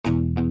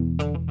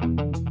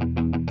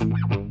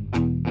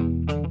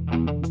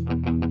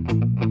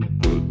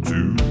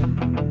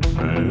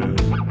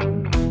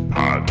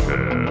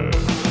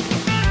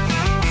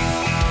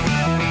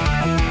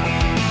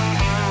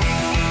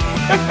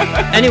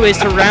Anyways,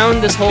 to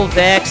round this whole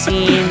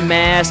vaccine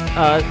mask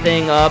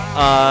thing up,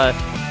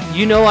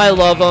 I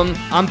love him.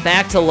 I'm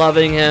back to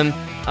loving him.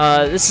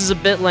 This is a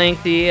bit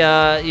lengthy.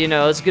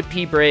 It's a good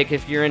pee break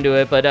if you're into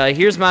it. But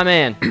here's my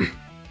man.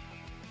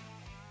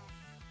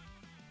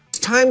 It's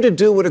time to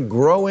do what a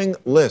growing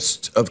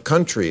list of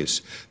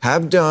countries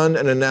have done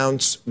and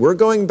announced we're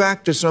going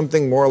back to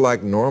something more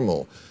like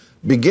normal,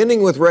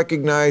 beginning with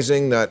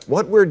recognizing that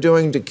what we're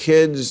doing to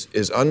kids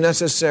is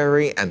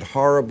unnecessary and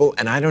horrible,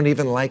 and I don't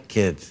even like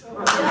kids.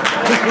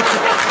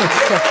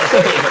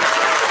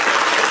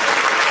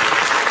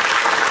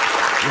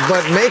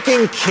 But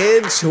making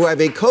kids who have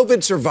a COVID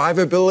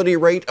survivability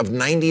rate of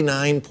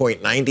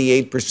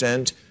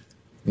 99.98%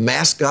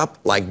 mask up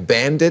like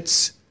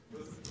bandits,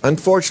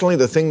 unfortunately,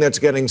 the thing that's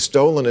getting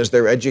stolen is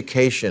their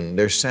education,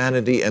 their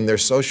sanity, and their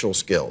social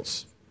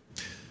skills.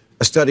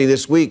 A study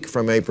this week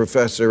from a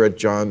professor at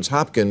Johns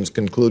Hopkins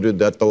concluded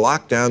that the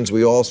lockdowns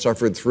we all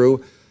suffered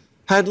through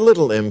had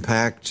little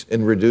impact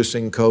in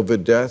reducing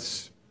COVID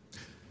deaths.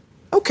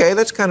 Okay,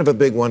 that's kind of a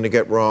big one to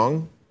get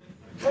wrong.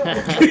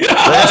 Last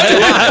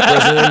July,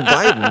 President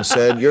Biden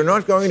said, you're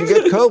not going to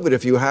get COVID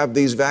if you have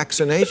these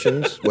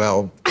vaccinations.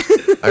 Well,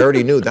 I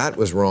already knew that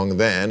was wrong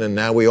then, and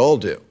now we all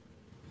do.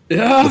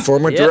 Yeah. The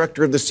former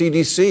director of the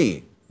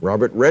CDC,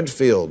 Robert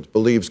Redfield,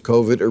 believes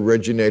COVID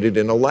originated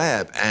in a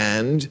lab,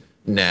 and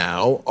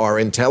now our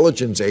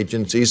intelligence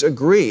agencies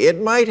agree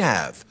it might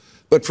have.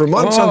 But for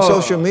months on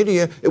social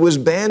media, it was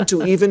banned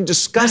to even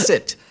discuss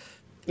it.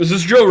 Is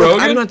this Joe Rogan?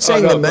 I'm not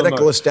saying the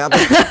medical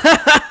establishment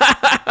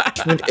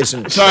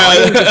isn't.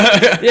 Sorry.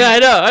 Yeah, I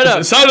know.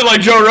 It sounded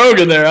like Joe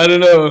Rogan there. I don't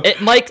know.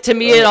 Mike, to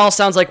me, it all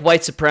sounds like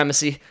white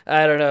supremacy.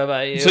 I don't know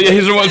about you. So yeah,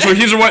 he's a white. So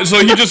he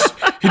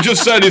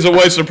just said he's a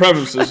white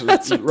supremacist,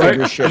 right?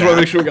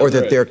 Or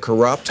that they're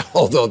corrupt,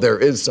 although there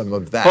is some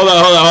of that. Hold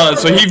on.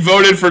 So he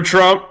voted for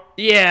Trump.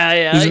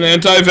 Yeah. He's an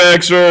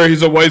anti-vaxxer.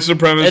 He's a white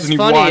supremacist, it's and he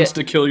funny. wants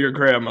to kill your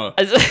grandma.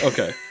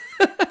 Okay.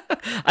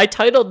 I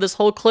titled this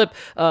whole clip,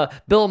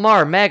 Bill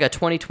Maher, MAGA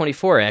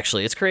 2024,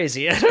 actually. It's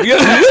crazy. But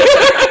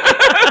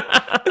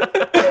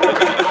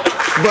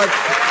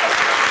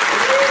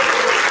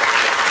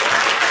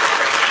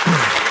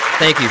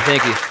Thank you.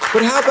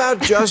 But how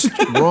about just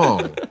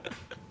wrong?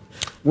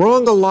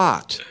 Wrong a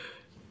lot.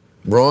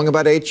 Wrong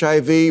about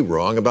HIV,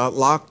 wrong about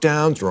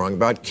lockdowns, wrong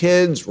about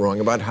kids,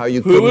 wrong about how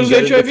you couldn't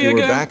get it if you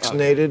were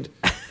vaccinated.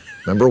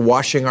 Remember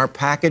washing our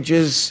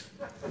packages?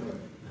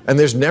 And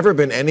there's never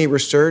been any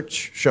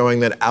research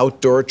showing that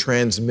outdoor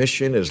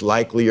transmission is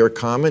likely or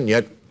common,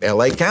 yet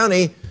LA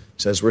County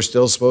says we're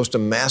still supposed to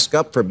mask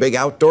up for big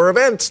outdoor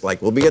events, like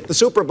we'll be at the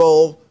Super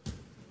Bowl.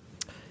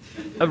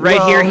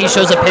 Here, he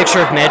shows a picture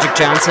of Magic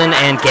Johnson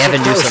and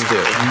Gavin Newsom,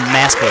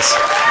 maskless,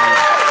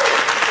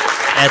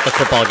 at the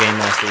football game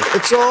last week.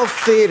 It's all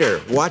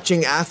theater,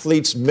 watching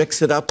athletes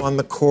mix it up on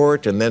the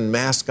court and then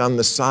mask on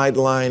the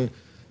sideline.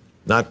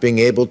 Not being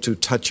able to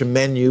touch a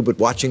menu, but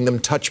watching them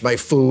touch my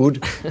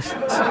food. Maskless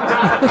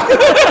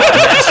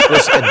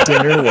at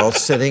dinner while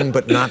sitting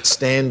but not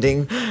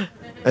standing.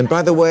 And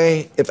by the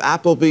way, if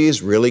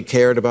Applebee's really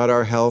cared about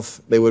our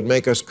health, they would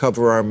make us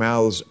cover our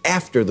mouths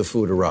after the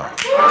food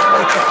arrived. I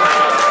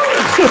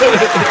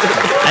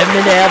haven't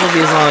been to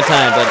Applebee's in a long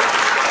time, but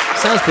it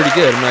sounds pretty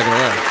good, I'm not going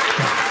to lie.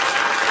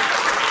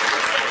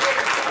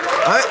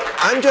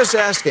 I'm just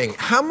asking,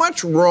 how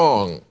much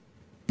wrong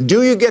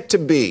do you get to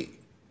be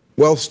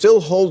while still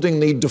holding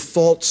the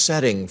default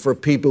setting for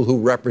people who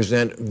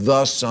represent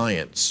the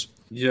science?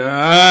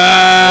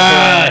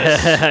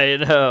 Yes. I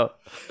know.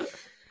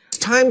 It's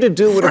time to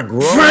do what a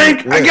grown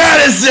Frank, I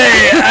gotta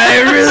say,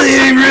 I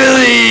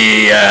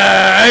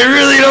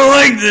really don't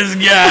like this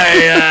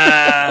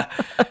guy.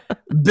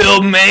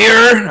 Bill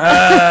Mayer.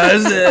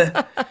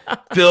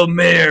 Bill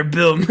Mayer.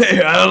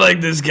 I don't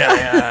like this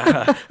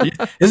guy.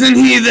 Isn't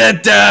he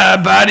that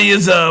Body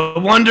is a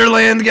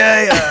Wonderland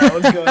guy?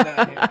 What's going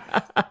on here?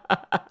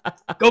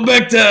 Go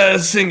back to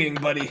singing,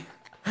 buddy.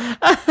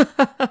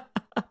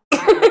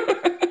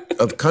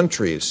 Of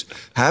countries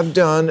have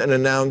done and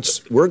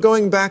announced we're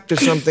going back to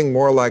something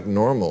more like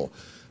normal,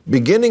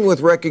 beginning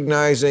with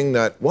recognizing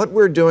that what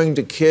we're doing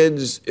to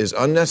kids is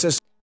unnecessary.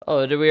 Oh,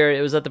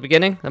 it was at the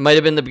beginning? It might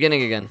have been the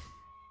beginning again.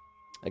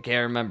 I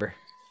can't remember.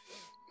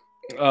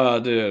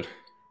 Oh, dude.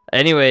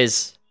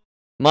 Anyways,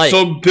 Mike.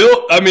 So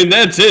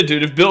that's it,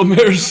 dude. If Bill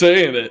Maher's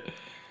saying it.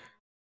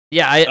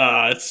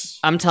 Yeah,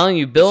 I'm telling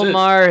you, Bill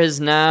Maher has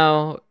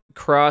now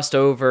crossed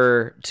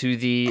over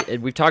to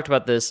we've talked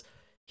about this,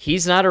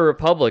 he's not a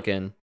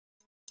Republican.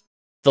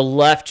 The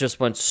left just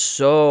went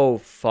so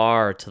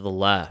far to the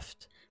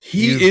left.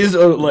 He is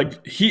a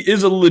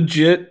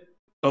legit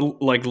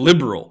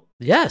liberal.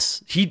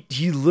 Yes, he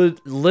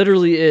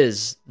literally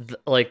is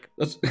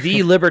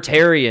the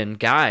libertarian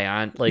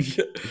guy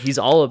he's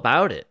all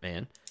about it,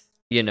 man.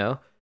 You know?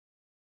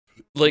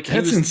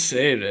 That's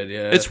insane, man.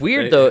 Yeah. It's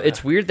weird though. Yeah.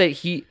 It's weird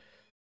that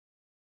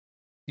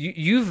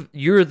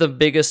you're the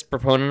biggest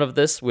proponent of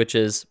this, which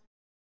is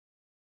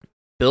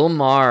Bill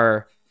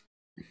Maher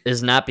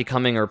is not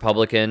becoming a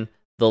Republican.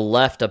 The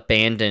left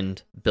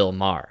abandoned Bill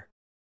Maher.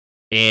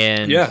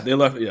 And yeah, they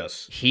left.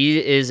 Yes,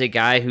 he is a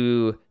guy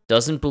who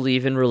doesn't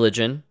believe in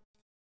religion.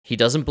 He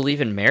doesn't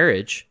believe in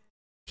marriage.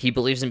 He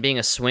believes in being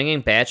a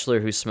swinging bachelor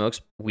who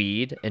smokes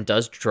weed and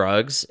does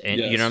drugs, and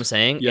you know what I'm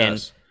saying?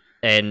 Yes.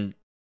 And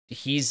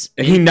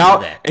he now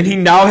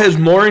has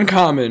more in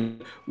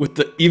common with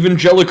the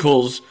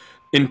evangelicals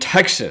in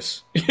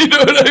Texas. You know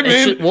what I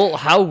mean? Well,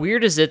 how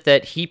weird is it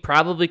that he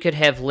probably could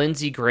have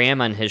Lindsey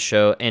Graham on his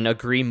show and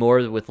agree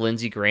more with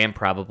Lindsey Graham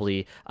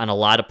probably on a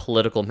lot of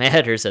political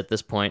matters at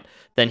this point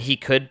than he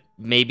could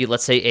maybe,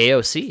 let's say,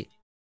 AOC.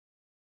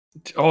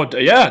 Oh,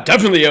 yeah,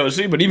 definitely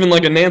AOC, but even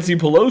like a Nancy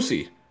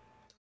Pelosi.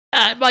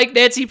 Like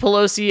Nancy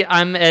Pelosi,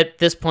 I'm at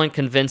this point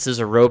convinced is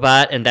a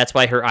robot, and that's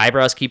why her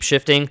eyebrows keep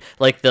shifting.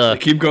 Like they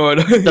keep going.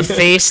 The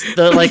face,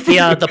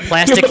 the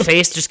plastic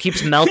face just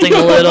keeps melting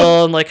a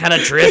little and like kind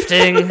of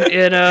drifting.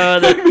 You know,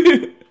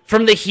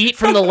 from the heat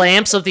from the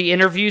lamps of the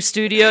interview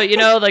studio. You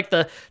know, like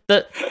I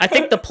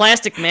think the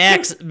plastic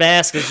mask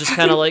is just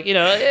kind of like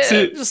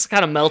just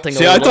kind of melting.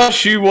 See, a little. I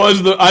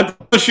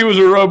thought she was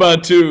a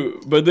robot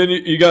too, but then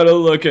you got to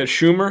look at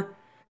Schumer.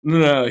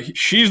 No,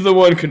 she's the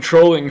one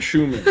controlling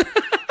Schumer.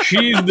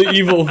 She's the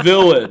evil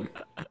villain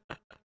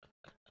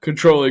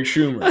controlling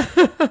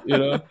Schumer, you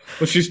know?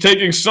 But she's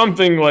taking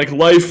something like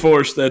life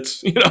force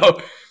that's,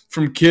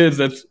 from kids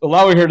that's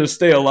allowing her to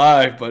stay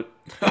alive, but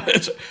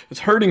it's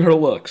hurting her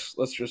looks.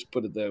 Let's just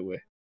put it that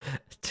way.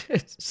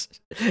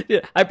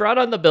 Yeah, I brought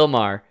on the Bill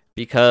Maher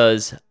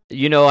because,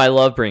 I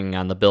love bringing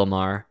on the Bill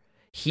Maher.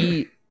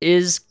 He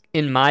is,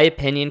 in my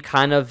opinion,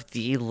 kind of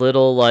the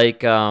little,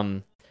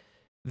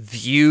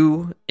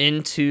 view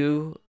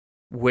into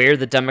where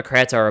the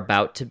Democrats are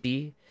about to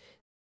be.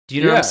 Do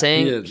you know what I'm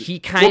saying? He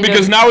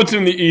because now it's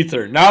in the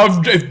ether. Now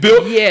if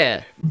Bill,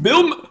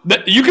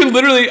 you can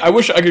literally. I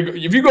wish I could.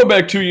 If you go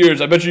back 2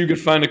 years, I bet you could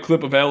find a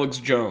clip of Alex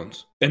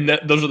Jones, and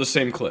those are the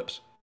same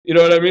clips. You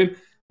know what I mean?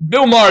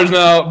 Bill Maher is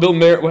now Bill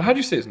Maher. Well, how do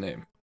you say his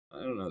name?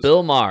 I don't know.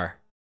 Bill Maher.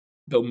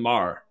 Bill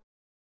Maher.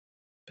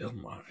 Bill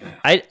Maher.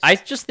 Yeah. I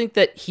just think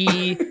that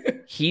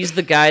he's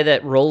the guy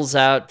that rolls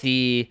out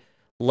the.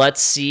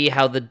 Let's see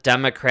how the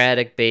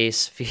Democratic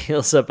base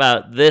feels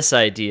about this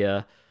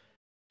idea.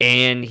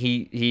 And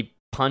he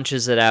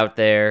punches it out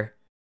there.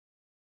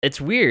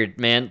 It's weird,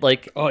 man.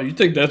 Oh, you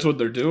think that's what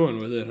they're doing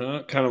with it,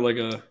 huh? Kind of like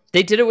a...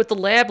 They did it with the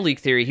lab leak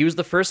theory. He was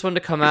the first one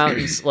to come out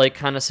and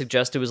kind of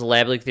suggest it was a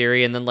lab leak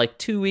theory. And then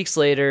 2 weeks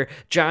later,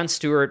 Jon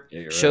Stewart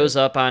shows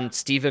up on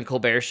Stephen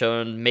Colbert's show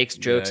and makes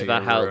jokes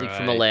about how it leaked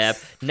from a lab.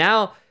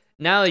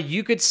 Now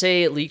you could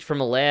say it leaked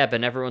from a lab,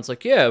 and everyone's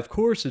like, "Yeah, of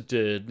course it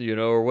did,"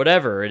 or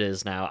whatever it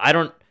is now. I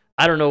don't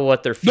know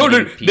what they're feeding.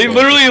 No, dude, they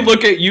literally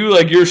look at you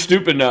like you're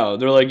stupid now.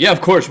 They're like, "Yeah,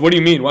 of course. What do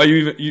you mean? Why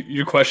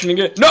you're questioning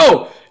it?"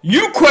 No,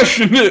 you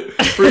questioned it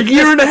for a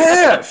year and a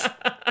half.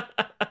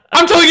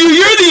 I'm telling you,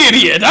 you're the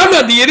idiot. I'm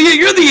not the idiot.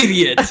 You're the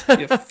idiot.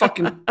 You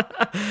fucking.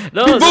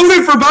 No, you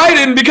voted for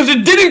Biden because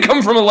it didn't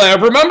come from a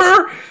lab.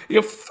 Remember?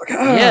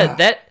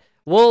 Yeah,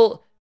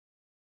 Well,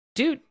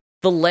 dude,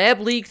 the lab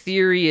leak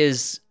theory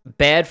is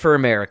bad for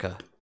America.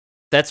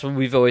 That's what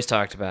we've always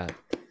talked about.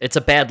 It's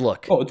a bad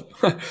look. Oh,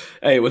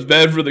 hey, what's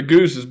bad for the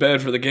goose is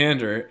bad for the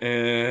gander,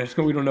 and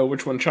we don't know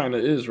which one China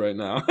is right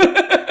now.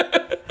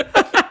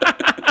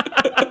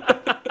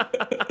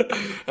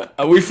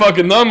 Are we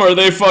fucking them or are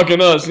they fucking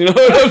us? You know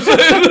what I'm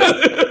saying?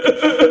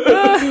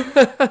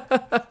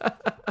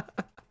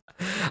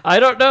 I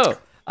don't know.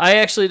 I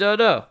actually don't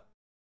know.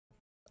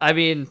 I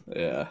mean,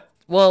 yeah.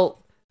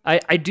 Well,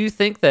 I do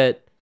think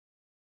that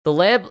the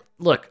lab...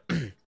 Look...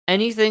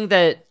 Anything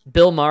that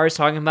Bill Maher is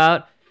talking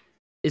about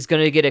is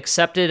going to get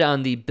accepted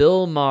on the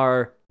Bill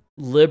Maher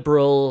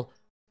liberal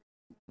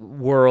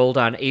world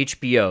on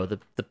HBO,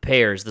 the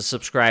payers, the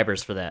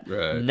subscribers for that.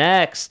 Right.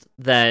 Next,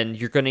 then,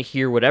 you're going to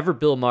hear whatever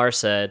Bill Maher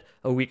said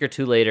a week or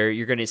two later.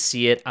 You're going to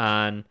see it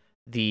on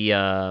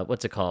the,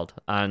 what's it called?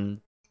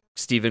 On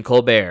Stephen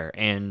Colbert.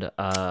 And,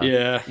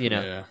 you're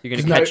going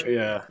to catch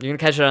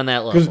it on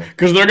that level.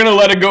 Because they're going to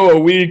let it go a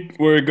week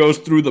where it goes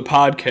through the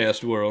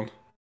podcast world.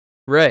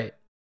 Right.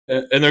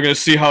 And they're going to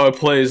see how it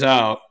plays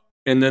out.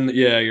 And then,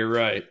 yeah, you're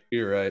right.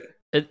 You're right.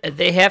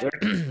 They have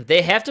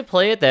to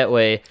play it that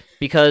way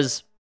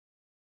because...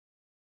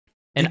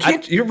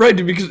 You're right,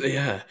 dude, because,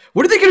 yeah.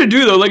 What are they going to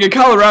do, though? Like, in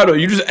Colorado,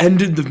 you just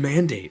ended the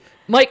mandate.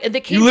 Mike, they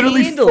can't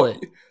handle it.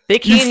 They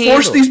can't handle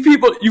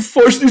it. You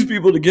force these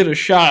people to get a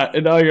shot,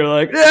 and now you're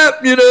like,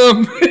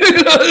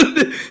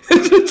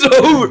 it's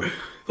over.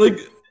 Like...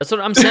 That's what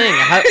I'm saying.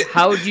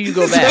 How do you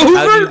go back?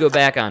 How do you go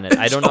back on it?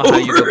 I don't know how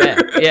you go back.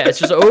 Yeah, it's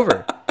just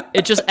over.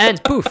 It just ends.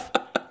 Poof.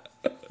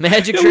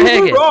 Magic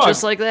Dragon.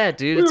 Just like that,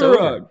 dude. It's over.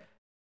 Wrong.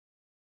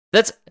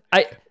 That's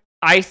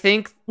I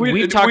think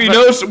we've talked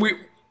about...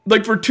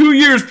 for 2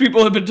 years,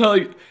 people have been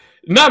telling...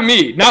 Not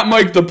me. Not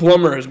Mike the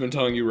plumber has been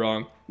telling you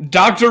wrong.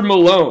 Dr.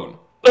 Malone.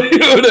 You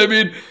know what I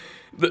mean?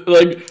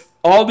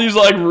 All these,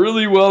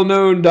 really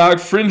well-known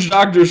fringe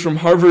doctors from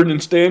Harvard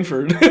and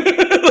Stanford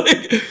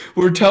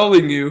were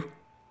telling you...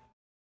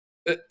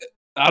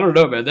 I don't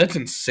know, man. That's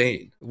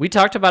insane. We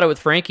talked about it with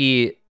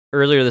Frankie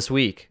earlier this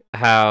week,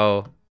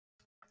 how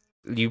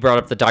you brought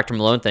up the Dr.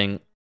 Malone thing.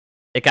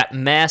 It got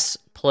mass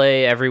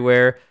play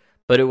everywhere,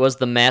 but it was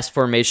the mass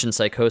formation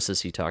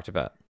psychosis he talked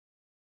about.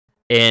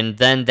 And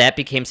then that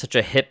became such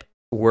a hip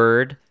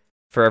word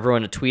for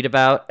everyone to tweet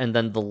about, and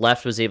then the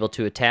left was able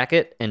to attack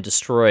it and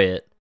destroy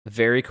it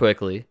very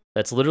quickly.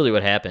 That's literally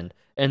what happened.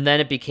 And then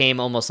it became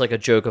almost like a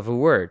joke of a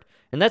word.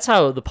 And that's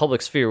how the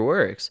public sphere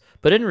works.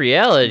 But in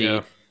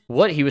reality,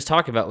 what he was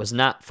talking about was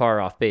not far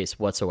off base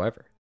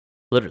whatsoever.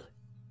 Literally.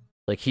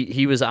 Like,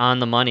 he was on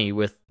the money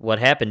with what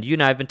happened. You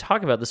and I have been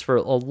talking about this for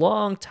a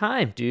long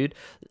time, dude.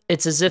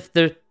 It's as if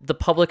the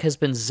public has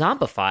been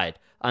zombified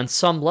on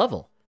some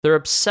level. They're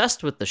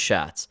obsessed with the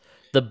shots.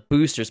 The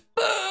boosters.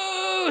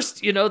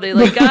 Boost! You know, they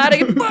like, gotta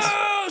get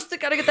boost! They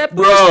gotta get that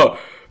boost! Bro,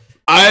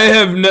 I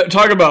have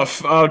talk about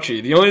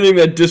Fauci. The only thing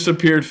that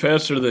disappeared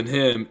faster than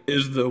him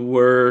is the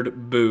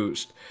word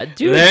boost.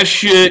 Dude, that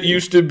shit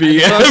used to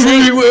be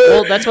everywhere.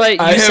 Well, that's why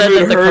you said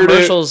that the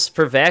commercials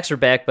for Vax are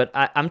back, but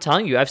I'm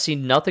telling you, I've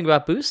seen nothing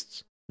about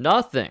boosts.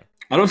 Nothing.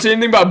 I don't see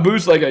anything about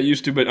boosts like I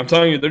used to, but I'm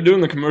telling you, they're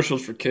doing the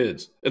commercials for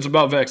kids. It's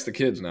about Vax the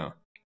kids now.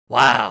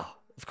 Wow.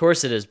 Of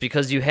course it is,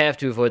 because you have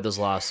to avoid those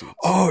lawsuits.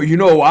 Oh, you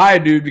know why,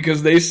 dude?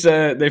 Because they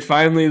said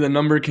the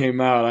number came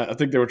out. I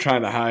think they were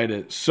trying to hide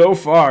it. So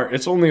far,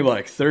 it's only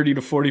like 30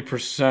 to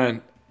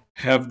 40%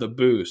 have the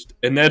boost.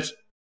 And that's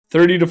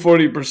 30 to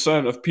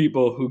 40% of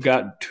people who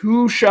got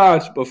 2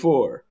 shots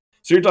before.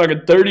 So you're talking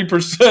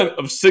 30%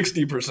 of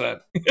 60%.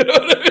 You know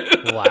what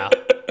I mean? Wow.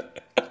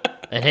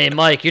 And hey,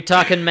 Mike, you're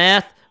talking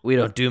math? We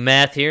don't do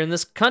math here in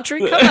this country.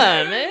 Come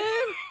on, man.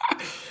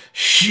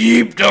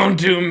 Sheep don't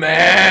do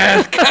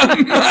math.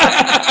 Come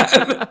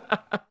on.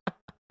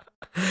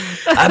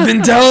 I've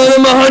been telling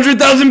them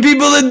 100,000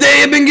 people a day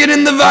have been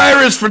getting the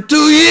virus for 2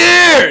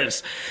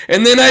 years,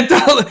 and then I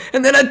tell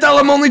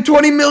them only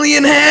 20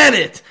 million had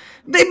it.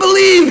 They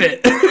believe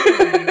it.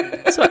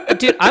 So,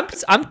 dude, I'm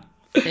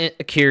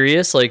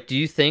curious. Like, do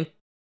you think?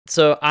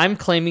 So, I'm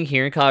claiming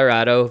here in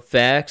Colorado,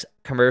 Vax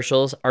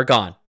commercials are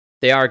gone.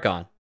 They are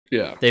gone.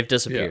 Yeah, they've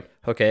disappeared.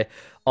 Yeah. Okay.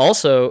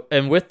 Also,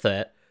 and with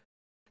that.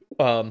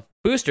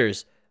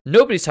 Boosters.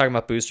 Nobody's talking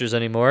about boosters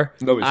anymore.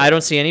 I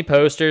don't see any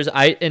posters.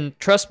 And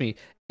trust me,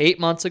 8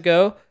 months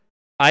ago,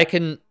 I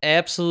can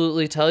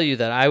absolutely tell you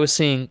that I was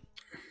seeing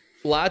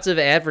lots of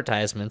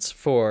advertisements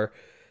for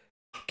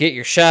get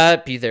your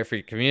shot, be there for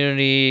your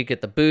community,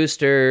 get the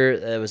booster.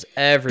 That was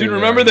everywhere. Dude,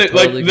 remember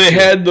they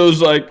had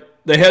those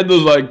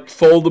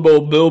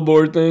foldable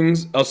billboard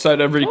things outside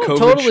every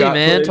COVID shot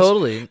place.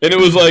 Totally. And it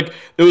was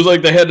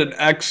like they had an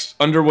X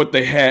under what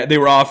they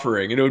were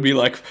offering, and it would be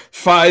like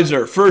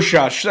Pfizer first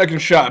shot, second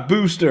shot,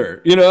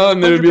 booster, you know,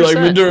 and there would be like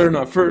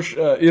Moderna first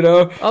shot, you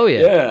know. Oh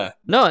yeah.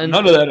 No, and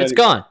none of that. It's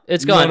gone.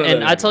 It's gone.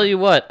 And I tell you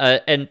what,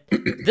 and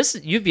this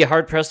you'd be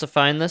hard pressed to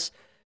find this.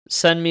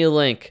 Send me a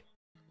link.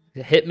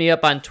 Hit me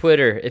up on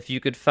Twitter if you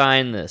could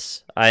find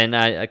this.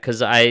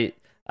 Because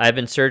I've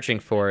been searching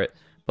for it,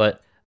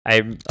 but.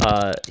 I'm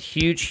a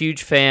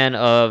huge fan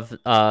of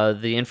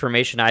the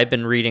information I've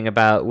been reading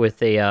about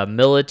with a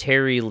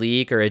military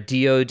leak or a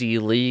DOD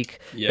leak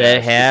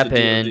that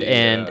happened,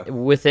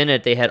 and within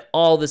it they had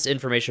all this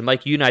information.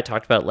 Mike, you and I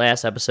talked about it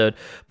last episode,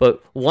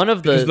 but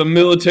because the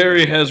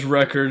military has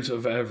records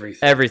of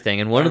everything,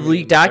 and one of the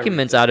leaked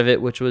documents out of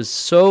it, which was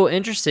so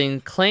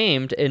interesting,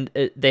 claimed, and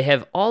they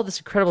have all this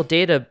incredible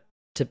data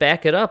to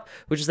back it up,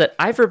 which is that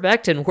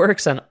ivermectin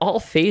works on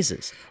all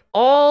phases.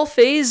 All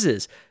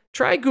phases.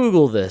 Try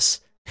Google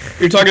this.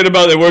 You're talking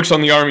about it works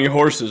on the Army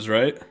horses,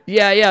 right?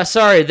 Yeah,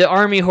 sorry. The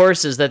Army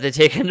horses that they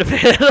take into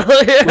battle.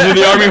 Was it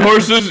the Army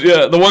horses?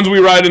 Yeah, the ones we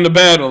ride into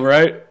battle,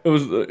 right? It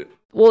was.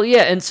 Well,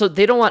 yeah, and so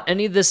they don't want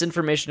any of this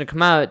information to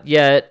come out,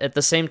 yet at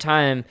the same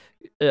time,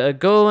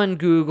 go on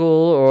Google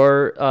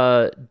or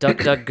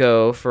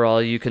DuckDuckGo for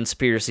all you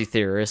conspiracy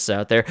theorists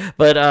out there.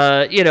 But,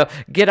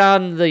 get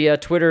on the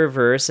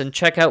Twitterverse and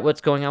check out what's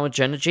going on with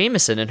Jenna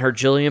Jameson and her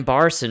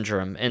Guillain-Barre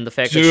syndrome and the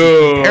fact that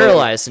she's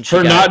paralyzed. And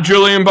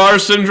Guillain-Barre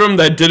syndrome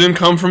that didn't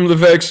come from the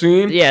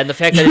vaccine? Yeah, and the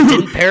fact that it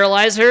didn't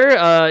paralyze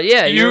her?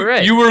 You're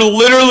right. You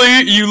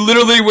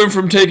literally went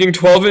from taking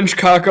 12-inch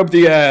cock up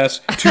the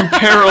ass to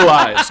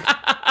paralyzed.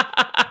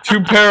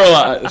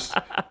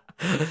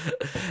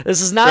 This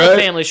is not a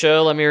family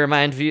show. Let me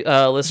remind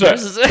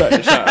listeners.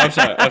 I'm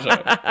sorry.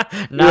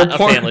 Not a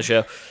family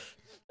show.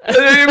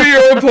 Maybe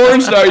you're a porn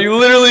star. You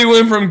literally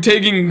went from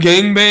taking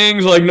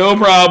gangbangs, like no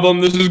problem,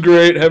 this is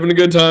great, having a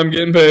good time,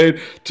 getting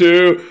paid,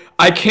 to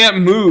I can't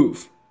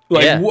move.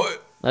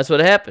 What? That's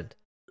what happened.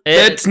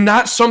 It's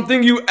not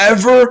something you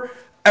ever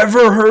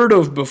heard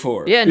of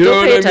before. Yeah, and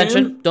don't pay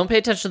attention. I mean? Don't pay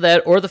attention to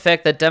that, or the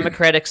fact that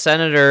Democratic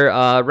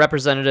Senator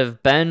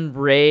Representative Ben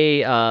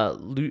Ray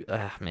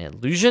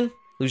Lujan,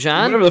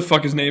 whatever the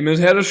fuck his name is,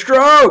 had a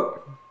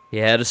stroke. He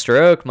had a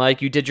stroke,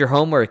 Mike. You did your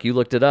homework. You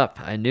looked it up.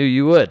 I knew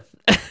you would.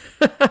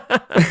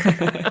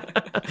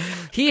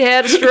 He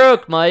had a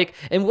stroke, Mike.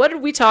 And what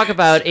did we talk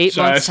about 10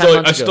 months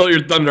ago? I stole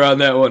your thunder on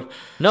that one.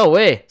 No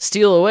way.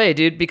 Steal away,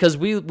 dude, because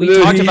we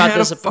talked about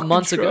this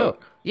months ago.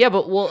 Yeah,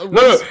 but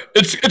no,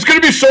 it's going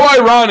to be so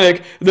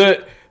ironic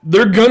that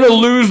they're going to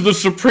lose the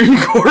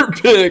Supreme Court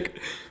pick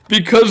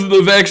because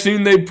the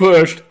vaccine they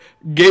pushed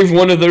gave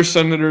one of their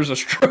senators a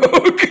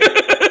stroke.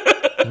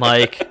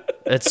 Mike.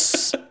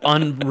 It's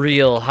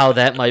unreal how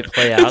that might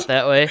play out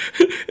that way.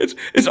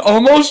 It's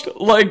almost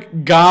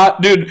like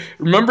God, dude.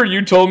 Remember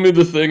you told me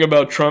the thing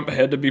about Trump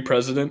had to be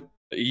president?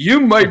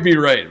 You might be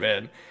right,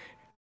 man.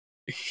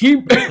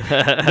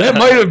 That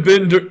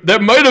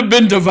might have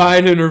been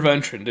divine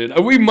intervention, dude.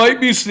 We might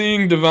be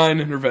seeing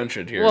divine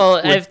intervention here. Well,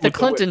 if the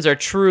Clintons are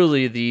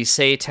truly the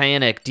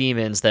satanic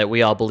demons that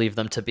we all believe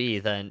them to be,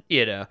 then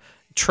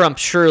Trump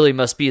surely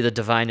must be the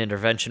divine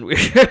intervention.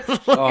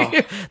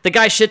 The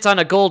guy shits on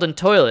a golden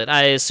toilet.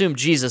 I assume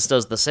Jesus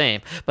does the same,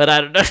 but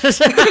I don't know.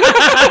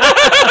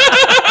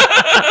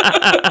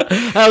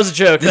 That was a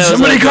joke. Did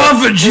somebody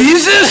call for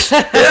Jesus?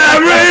 Yeah,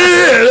 I'm right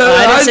here.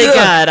 I didn't say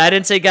God. I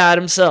didn't say God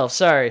himself.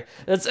 Sorry.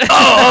 That's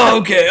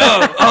okay.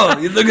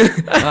 You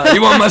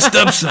you want my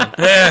stepson?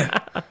 Yeah,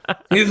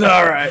 he's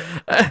all right.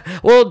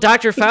 Well,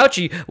 Dr.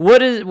 Fauci,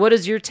 what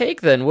is your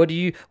take then? What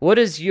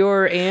is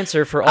your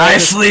answer for all I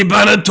sleep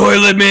on a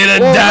toilet made of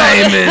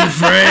diamond,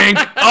 Frank.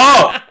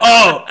 Oh,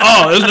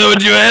 isn't that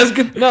what you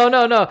asking? No.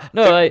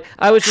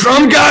 I was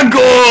Trump got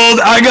gold.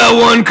 I got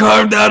one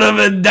carved out of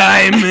a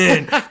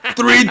diamond.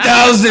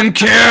 3,000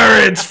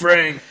 carats,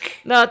 Frank.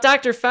 No,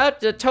 Dr.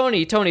 Fauci,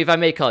 Tony, if I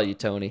may call you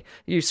Tony,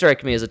 you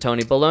strike me as a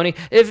Tony Baloney.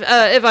 If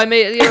I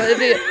may,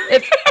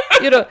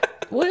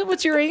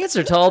 what's your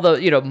answer to all the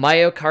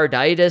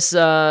myocarditis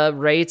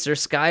rates are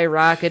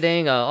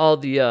skyrocketing, all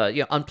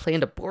the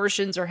unplanned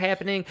abortions are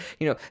happening,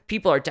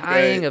 people are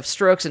dying of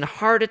strokes and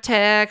heart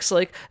attacks,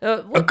 like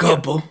a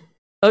couple.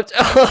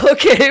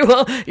 Okay,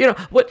 well,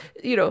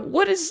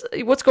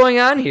 what's going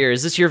on here?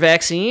 Is this your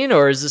vaccine,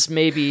 or is this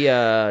maybe,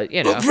 Well,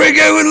 Frank,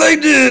 I would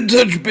like to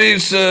touch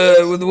base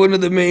with one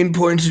of the main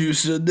points you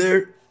said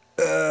there.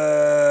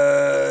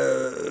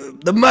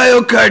 The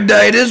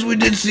myocarditis, we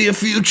did see a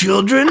few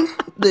children.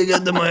 They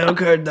got the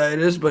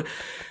myocarditis, but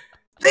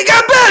they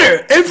got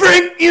better. And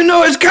Frank,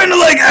 it's kind of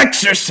like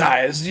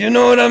exercise. You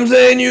know what I'm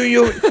saying?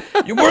 You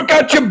work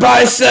out your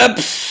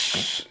biceps.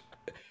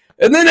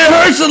 And then it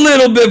hurts a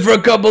little bit for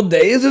a couple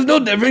days. It's no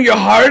different. Your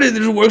heart, it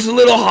just works a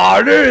little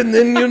harder, and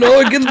then,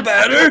 it gets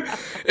better.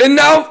 And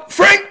now,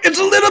 Frank, it's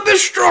a little bit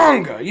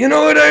stronger. You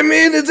know what I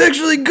mean? It's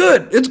actually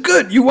good. It's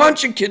good. You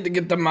want your kid to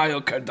get the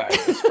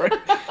myocarditis, Frank.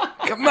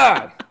 Come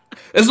on.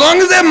 As long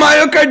as that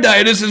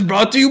myocarditis is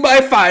brought to you by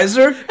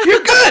Pfizer,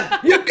 you're good.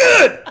 You're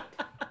good.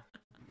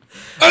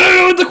 I don't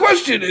know what the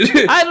question is.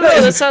 I don't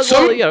know. That sounds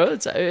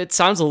it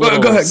sounds a little.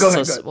 Go ahead.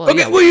 Here's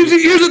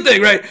the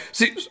thing, right?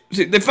 See,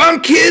 they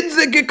found kids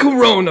that get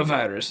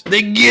coronavirus.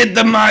 They get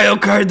the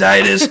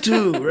myocarditis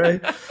too,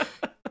 right?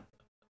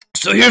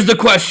 So here's the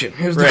question.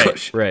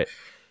 Right.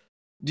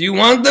 Do you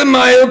want the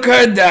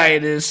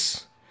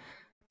myocarditis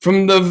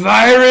from the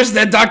virus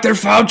that Dr.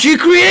 Fauci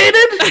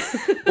created,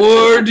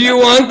 or do you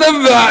want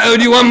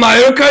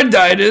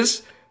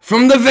myocarditis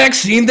from the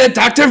vaccine that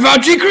Dr.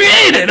 Fauci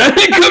created? I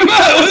mean, come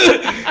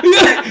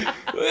on.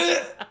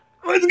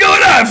 What's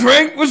going on,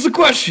 Frank? What's the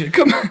question?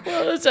 Come on.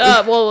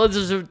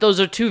 Those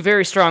are two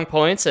very strong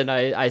points, and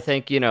I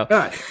think Now,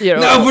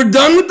 if we're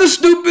done with the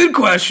stupid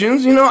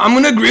questions, I'm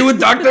gonna agree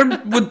with Mr.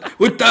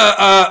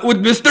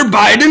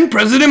 Biden,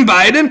 President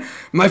Biden.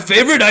 My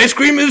favorite ice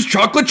cream is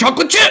chocolate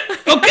chip.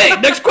 Okay,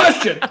 next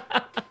question.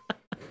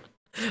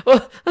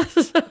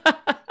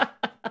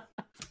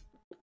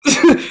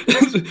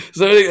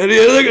 So any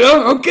other?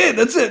 Oh, okay,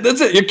 that's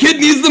it. Your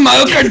kid needs the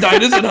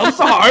myocarditis. It helps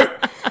the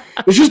heart.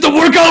 It's just a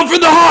workout for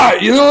the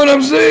heart. You know what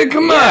I'm saying?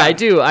 Come on. Yeah,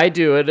 I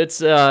do. And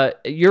it's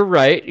you're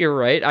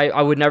right.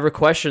 I would never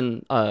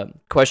question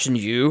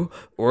you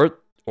or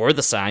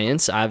the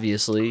science.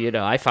 Obviously,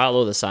 I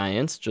follow the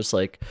science just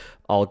like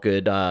all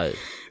good.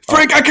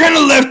 Frank, I kind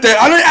of left that.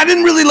 I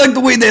didn't really like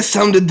the way that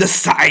sounded. The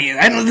science.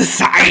 I know the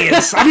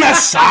science. I'm not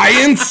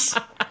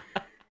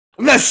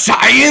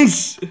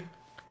science.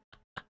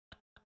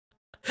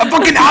 I'm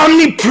fucking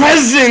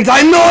omnipresent.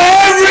 I know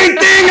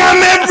everything.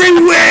 I'm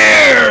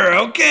everywhere.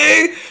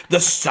 Okay? The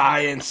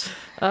science.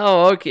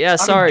 Oh, okay. Yeah,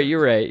 sorry.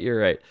 You're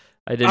right.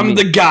 I'm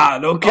the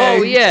God, okay?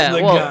 Oh, yeah.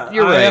 God.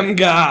 You're right. I am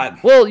God.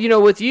 Well,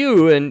 with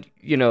you and,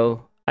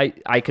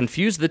 I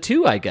confused the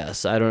two, I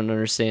guess. I don't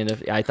understand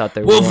if I thought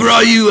they were. Well, for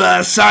all you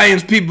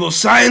science people,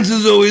 science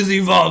is always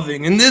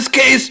evolving. In this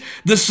case,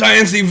 the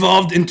science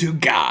evolved into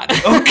God,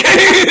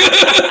 okay?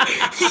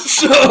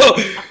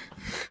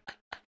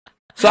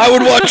 So I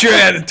would watch your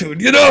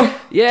attitude,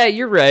 Yeah,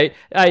 you're right.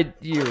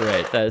 You're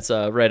right. That's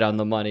right on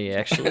the money,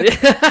 actually.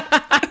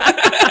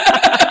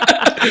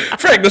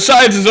 Frank, the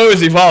science is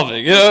always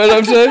evolving. You know what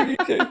I'm saying?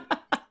 Okay.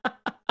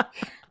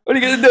 What are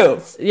you gonna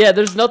do? Yeah,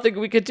 there's nothing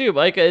we could do,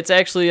 Mike. It's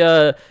actually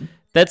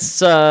that's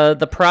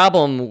the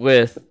problem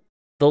with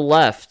the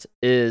left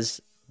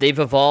is they've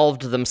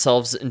evolved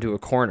themselves into a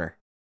corner,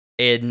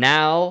 and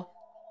now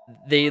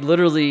they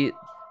literally.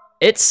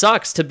 It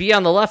sucks to be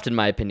on the left, in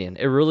my opinion.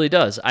 It really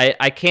does.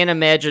 I can't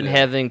imagine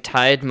having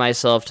tied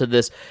myself to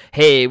this,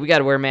 hey, we got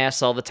to wear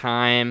masks all the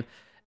time.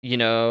 We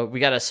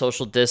got to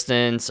social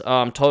distance.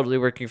 I'm totally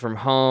working from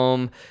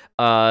home.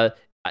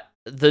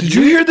 Did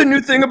you hear the new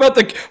thing about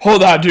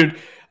Hold on, dude.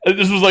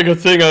 This was like a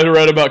thing I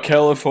read about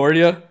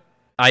California.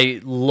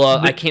 I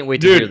can't wait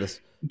to hear this.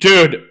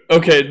 Dude,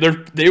 okay,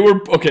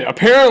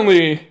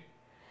 apparently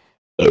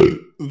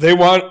they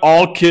want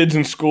all kids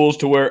in schools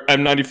to wear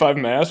N95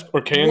 masks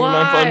or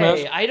KN95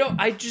 masks.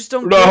 I just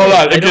don't No, hold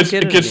on.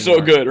 It gets so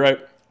good, right?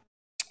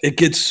 It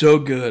gets so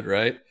good,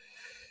 right?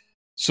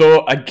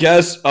 So I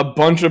guess a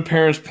bunch of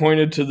parents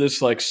pointed to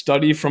this like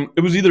study from,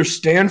 it was either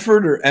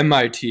Stanford or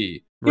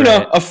MIT. You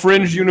know, a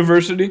fringe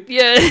university.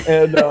 Yeah.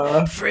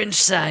 And fringe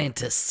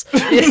scientists.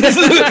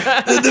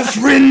 the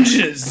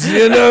fringes,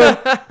 you know?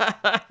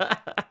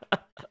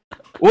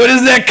 What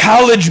is that,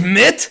 college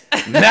mitt?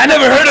 I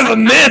never heard of a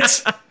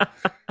mitt.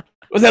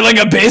 Was that like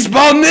a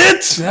baseball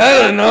mitt?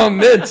 I don't know,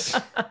 mitts.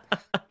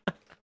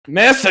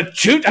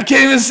 Massachusetts? I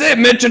can't even say it.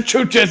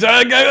 Massachusetts.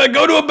 I gotta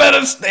go to a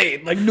better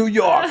state, like New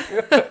York.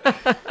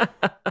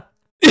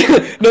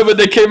 No, but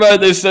they came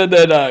out, they said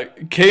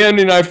that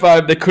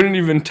KN95, they couldn't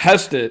even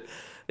test it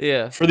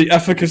for the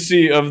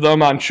efficacy of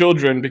them on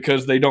children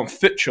because they don't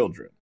fit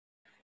children.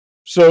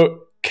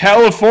 So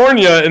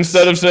California,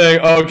 instead of saying,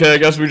 oh, okay, I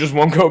guess we just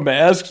won't go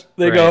masks,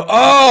 they go,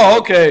 oh,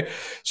 okay.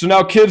 So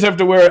now kids have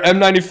to wear an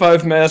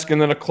N95 mask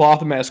and then a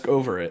cloth mask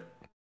over it.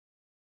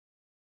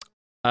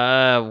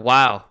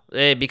 Wow.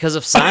 Hey, because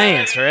of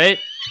science, right?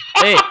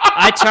 Hey,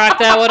 I chalked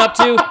that one up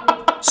too.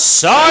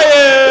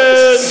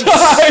 Science!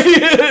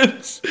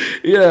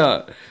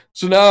 Yeah.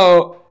 So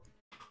now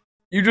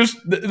you just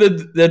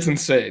that's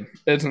insane.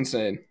 That's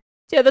insane.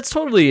 Yeah, that's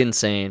totally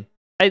insane.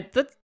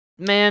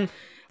 Man,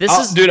 this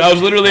is dude. I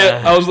was literally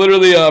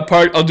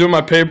parked. I was doing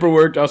my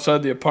paperwork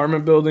outside the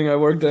apartment building I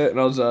worked at, and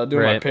I was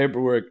doing my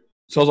paperwork.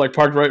 So I was like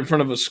parked right in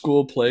front of a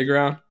school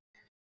playground.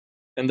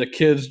 And the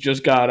kids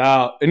just got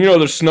out. And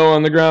there's snow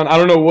on the ground. I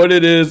don't know what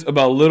it is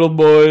about little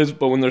boys,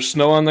 but when there's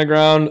snow on the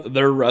ground,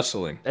 they're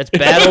wrestling. It's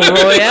Battle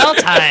Royale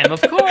time,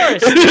 of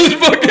course. It is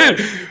fucking...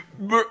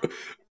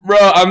 Bro,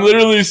 I'm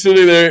literally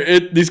sitting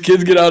there. These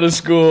kids get out of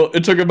school.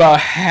 It took about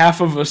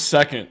half of a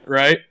second,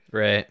 right?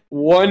 Right.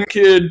 One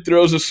kid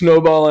throws a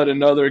snowball at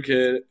another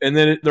kid, and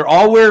then they're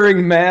all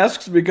wearing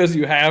masks because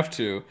you have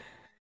to.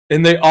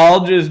 And they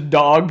all just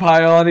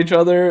dogpile on each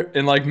other,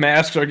 and like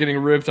masks are getting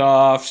ripped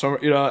off. So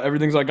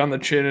everything's like on the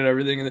chin and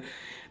everything. And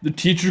the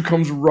teacher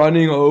comes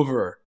running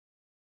over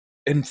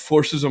and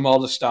forces them all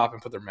to stop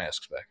and put their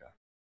masks back on.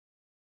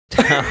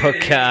 Oh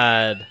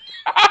God!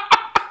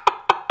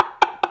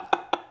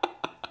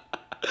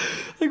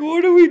 Like,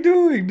 what are we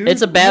doing, dude?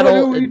 It's a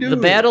battle. The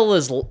battle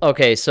is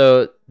okay.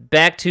 So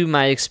back to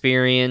my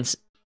experience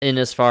in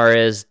as far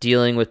as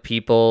dealing with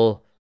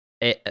people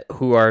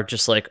who are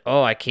just like,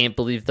 oh, I can't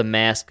believe the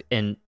mask,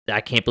 and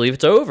I can't believe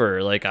it's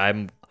over. Like,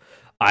 I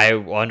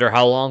wonder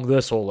how long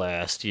this will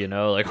last.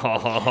 Like,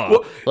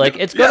 well, like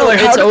it's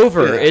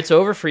over. It's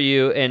over for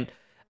you, and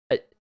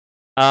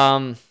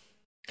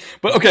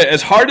But okay,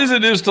 as hard as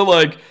it is to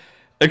like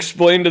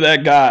explain to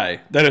that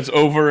guy that it's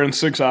over in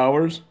 6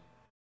 hours,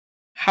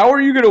 how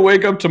are you gonna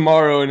wake up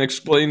tomorrow and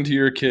explain to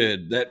your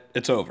kid that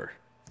it's over?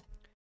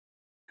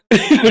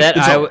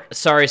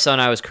 Sorry, son,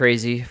 I was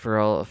crazy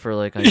for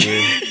like a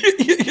year.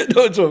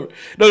 No, it's over.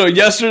 No.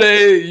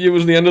 Yesterday it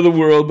was the end of the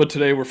world, but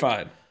today we're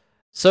fine.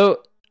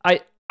 So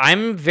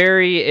I'm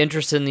very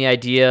interested in the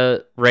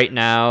idea right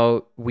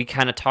now. We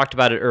kind of talked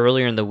about it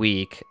earlier in the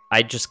week.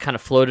 I just kind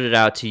of floated it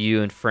out to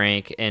you and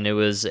Frank, and it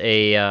was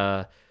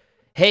a,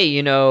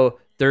 hey,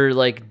 they're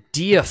like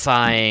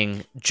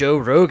deifying Joe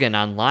Rogan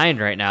online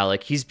right now.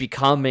 Like he's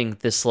becoming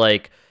this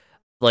like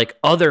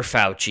other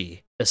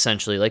Fauci.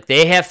 Essentially, like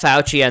they have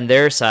Fauci on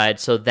their side,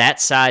 so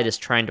that side is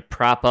trying to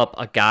prop up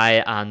a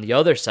guy on the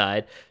other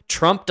side.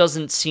 Trump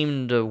doesn't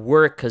seem to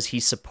work because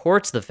he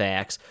supports the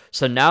vax,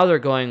 so now they're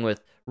going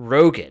with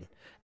Rogan,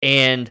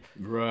 and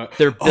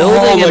they're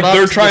building him up.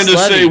 They're trying to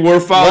say we're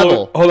following.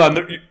 Level. Hold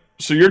on,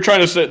 so you're trying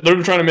to say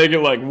they're trying to make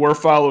it like we're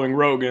following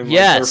Rogan,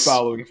 yes, like they're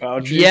following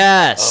Fauci.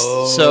 Yes,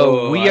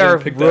 so we are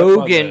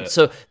Rogan.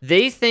 So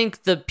they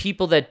think the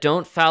people that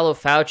don't follow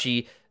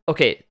Fauci,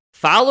 okay.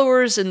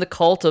 Followers in the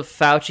cult of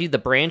Fauci, the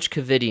Branch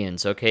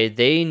Covidians, okay,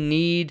 they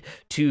need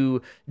to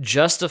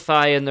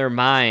justify in their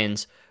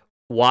minds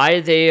why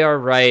they are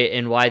right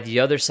and why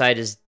the other side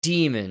is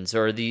demons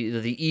or the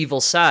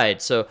evil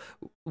side. So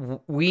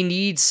we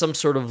need some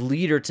sort of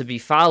leader to be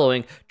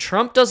following.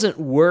 Trump doesn't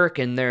work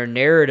in their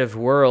narrative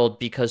world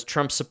because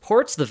Trump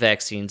supports the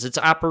vaccines. It's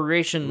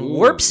Operation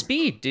Warp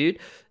Speed, dude.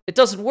 It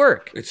doesn't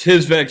work. It's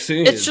his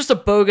vaccine. It's just a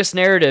bogus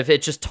narrative.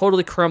 It just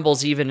totally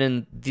crumbles even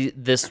in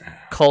this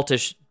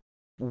cultish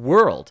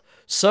world.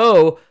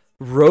 So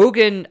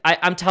Rogan,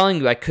 I'm telling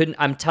you,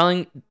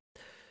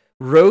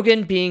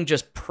 Rogan being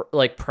just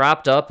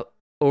propped up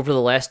over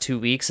the last 2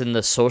 weeks in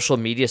the social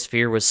media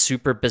sphere was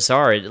super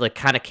bizarre. It like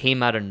kind of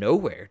came out of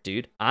nowhere,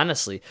 dude,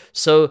 honestly.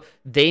 So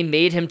they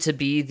made him to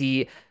be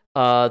the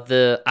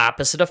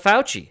opposite of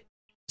Fauci.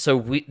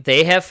 So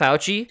they have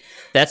Fauci.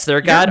 That's their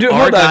god. Dude,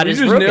 our god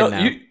is Rogan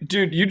now.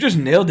 You just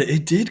nailed it.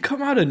 It did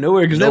come out of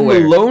nowhere because that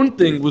Malone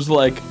thing was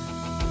like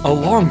a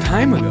long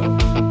time ago.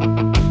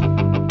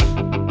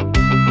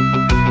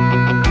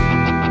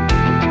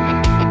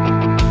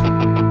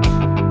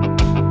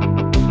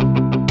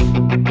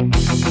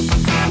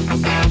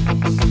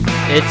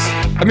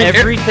 I mean,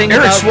 everything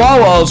Eric about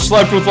Swalwell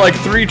slept with like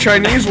 3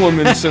 Chinese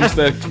women since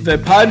that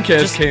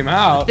podcast came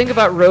out. The thing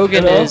about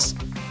Rogan is,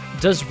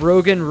 does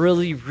Rogan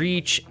really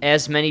reach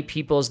as many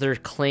people as they're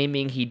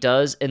claiming he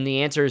does? And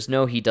the answer is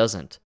no, he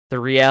doesn't. The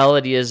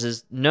reality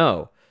is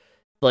no.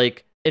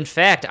 Like, in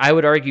fact, I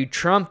would argue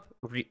Trump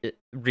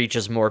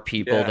reaches more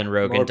people than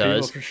Rogan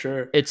does. For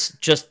sure. It's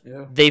just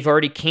they've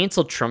already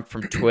canceled Trump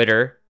from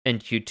Twitter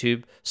and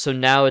YouTube, so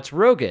now it's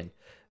Rogan.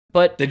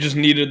 But they just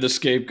needed the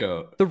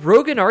scapegoat. The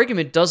Rogan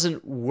argument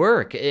doesn't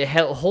work. It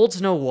holds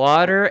no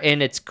water,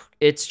 and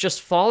it's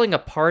just falling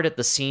apart at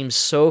the seams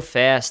so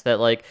fast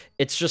that like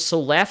it's just so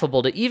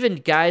laughable to even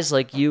guys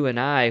like you and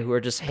I who are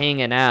just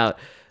hanging out.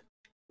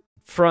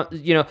 From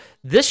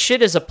this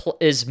shit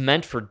is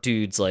meant for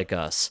dudes like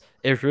us.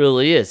 It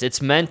really is.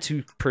 It's meant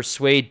to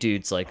persuade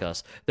dudes like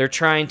us. They're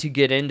trying to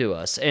get into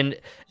us, and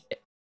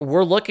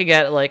we're looking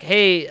at it like,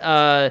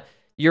 hey,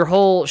 your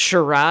whole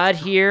charade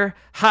here,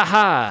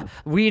 haha,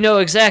 we know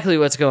exactly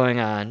what's going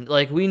on.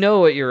 Like, we know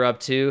what you're up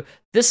to.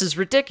 This is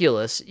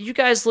ridiculous. You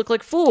guys look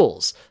like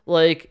fools.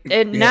 Like,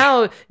 and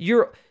now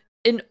you're,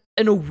 in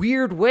a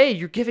weird way,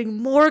 you're giving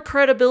more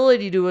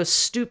credibility to a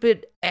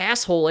stupid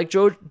asshole like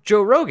Joe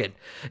Rogan.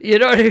 You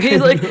know what I mean?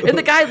 Like, and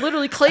the guy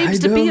literally claims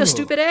to be a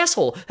stupid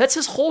asshole. That's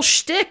his whole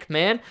shtick,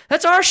 man.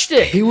 That's our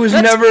shtick. He was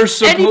never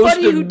supposed to be.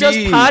 Anybody who does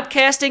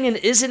podcasting and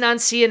isn't on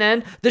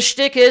CNN, the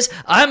shtick is,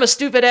 I'm a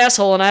stupid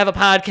asshole and I have a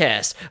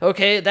podcast.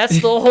 Okay?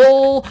 That's the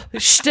whole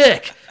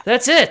shtick.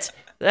 That's it.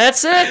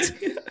 That's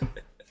it.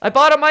 I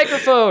bought a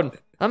microphone.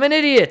 I'm an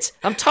idiot.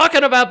 I'm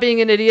talking about being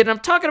an idiot. And I'm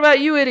talking about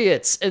you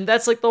idiots. And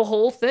that's like the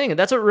whole thing. And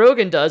that's what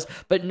Rogan does.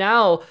 But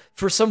now,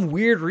 for some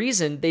weird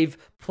reason, they've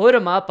put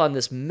him up on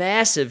this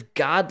massive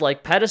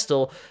godlike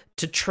pedestal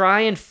to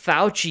try and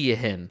Fauci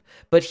him.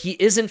 But he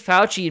isn't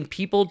Fauci, and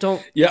people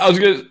don't. Yeah, I was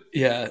gonna.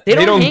 Yeah, they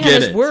don't hang on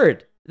his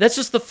word. That's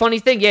just the funny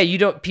thing.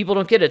 Yeah, people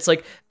don't get it. It's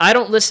like, I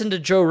don't listen to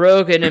Joe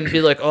Rogan and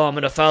be like, oh, I'm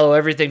gonna follow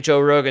everything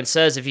Joe Rogan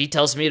says. If he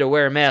tells me to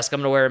wear a mask,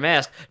 I'm gonna wear a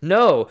mask.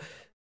 No,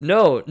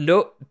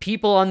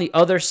 people on the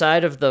other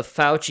side of the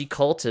Fauci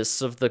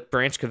cultists of the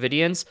Branch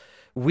Covidians,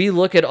 we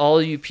look at all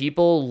you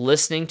people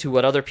listening to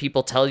what other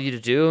people tell you to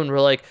do, and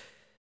we're like,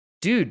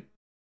 dude,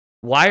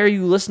 why are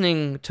you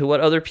listening to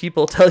what other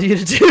people tell you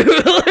to do?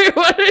 Like,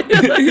 why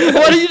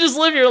don't you just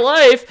live your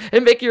life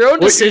and make your own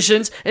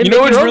decisions and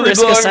make your own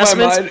risk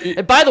assessments?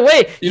 And by the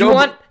way, you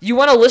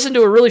want to listen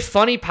to a really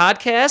funny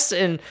podcast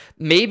and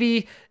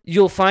maybe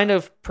you'll find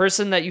a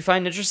person that you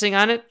find interesting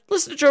on it?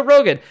 Listen to Joe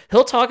Rogan.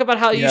 He'll talk about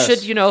how you should,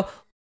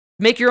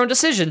 make your own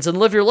decisions and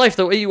live your life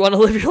the way you want to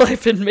live your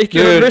life and make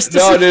your own risk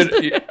decisions. No,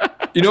 dude.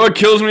 You know what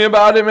kills me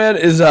about it, man,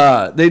 is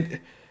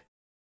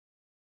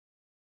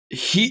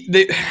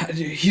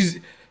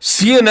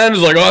CNN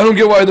is like, oh, I don't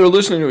get why they're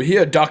listening to him. He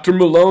had Dr.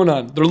 Malone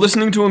on. They're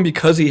listening to him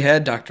because he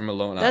had Dr.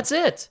 Malone on. That's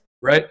it.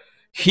 Right?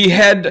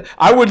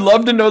 I would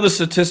love to know the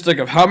statistic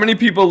of how many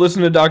people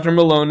listen to Dr.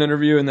 Malone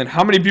interview and then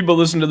how many people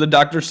listen to the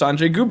Dr.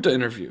 Sanjay Gupta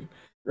interview,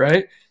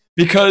 right?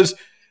 Because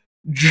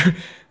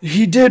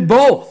he did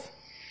both.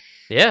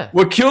 Yeah.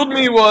 What killed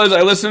me was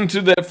I listened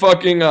to that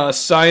fucking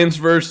Science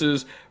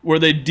Versus where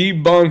they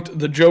debunked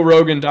the Joe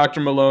Rogan Dr.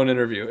 Malone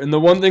interview. And the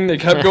one thing they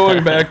kept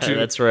going back to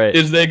That's right.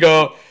 is they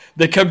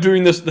kept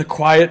doing the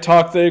quiet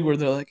talk thing where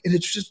they're like, and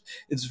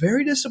it's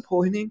very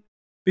disappointing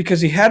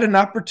because he had an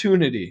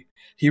opportunity.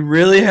 He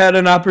really had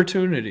an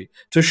opportunity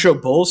to show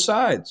both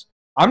sides.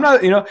 I'm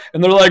not,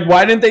 and they're like,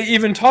 why didn't they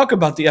even talk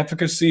about the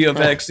efficacy of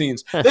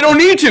vaccines? They don't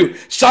need to.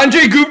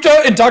 Sanjay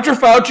Gupta and Dr.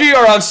 Fauci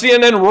are on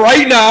CNN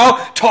right now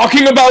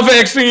talking about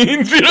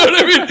vaccines. You know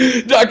what I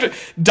mean?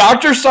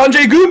 Dr.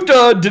 Sanjay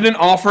Gupta didn't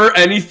offer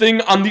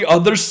anything on the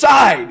other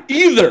side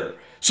either.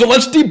 So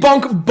let's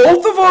debunk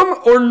both of them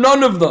or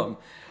none of them.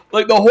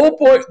 Like, the whole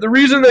point, the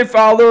reason they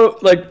follow,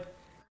 like,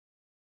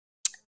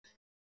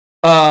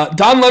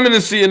 Don Lemon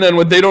and CNN,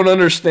 what they don't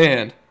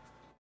understand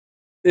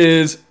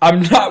is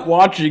I'm not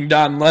watching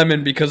Don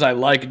Lemon because I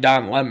like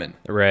Don Lemon.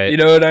 Right. You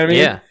know what I mean?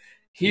 Yeah.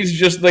 He's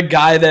just the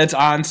guy that's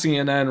on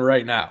CNN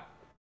right now.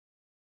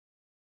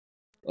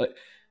 Like,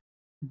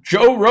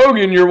 Joe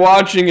Rogan, you're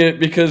watching it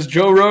because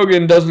Joe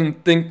Rogan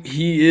doesn't think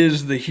he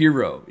is the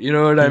hero. You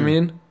know what I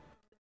mean?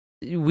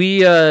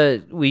 We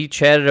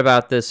chatted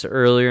about this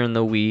earlier in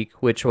the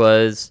week, which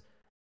was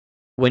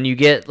when you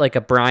get like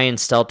a Brian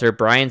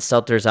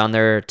Stelter's on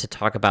there to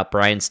talk about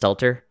Brian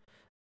Stelter,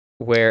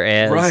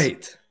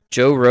 whereas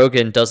Joe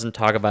Rogan doesn't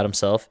talk about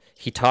himself.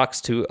 He talks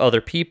to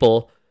other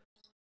people,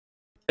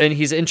 and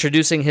he's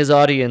introducing his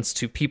audience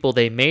to people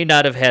they may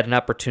not have had an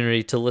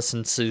opportunity to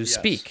listen to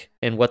speak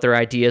and what their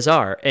ideas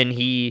are. And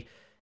he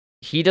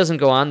doesn't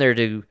go on there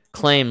to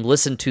claim,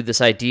 listen to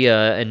this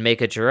idea and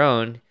make it your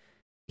own.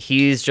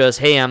 He's just,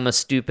 hey, I'm a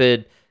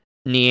stupid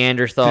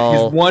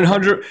Neanderthal.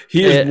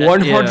 He is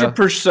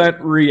 100%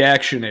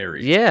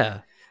 reactionary.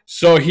 Yeah.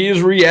 So he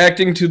is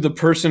reacting to the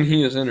person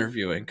he is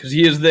interviewing because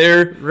he is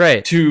there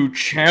to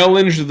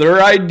challenge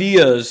their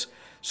ideas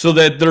so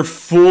that their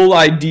full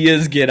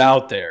ideas get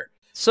out there.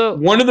 So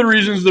one of the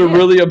reasons they're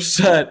really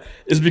upset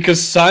is because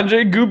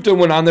Sanjay Gupta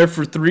went on there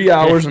for 3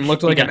 hours and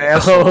looked like an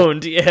asshole,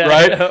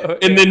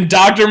 right? And then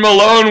Dr.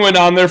 Malone went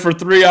on there for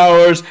 3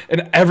 hours,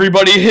 and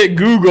everybody hit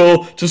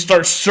Google to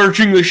start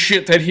searching the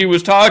shit that he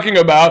was talking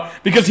about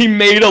because he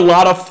made a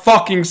lot of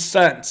fucking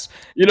sense.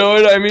 You know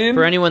what I mean?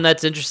 For anyone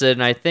that's interested,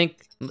 and I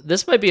think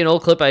this might be an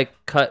old clip I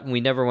cut and we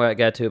never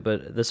got to it,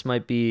 but this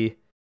might be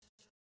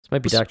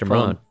Dr.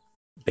 Malone.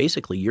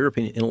 Basically,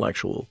 European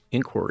intellectual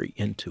inquiry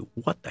into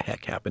what the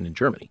heck happened in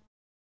Germany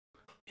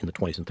in the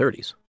 20s and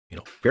 30s.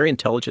 Very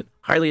intelligent,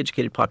 highly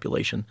educated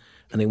population,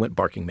 and they went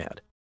barking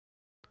mad.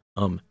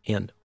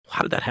 And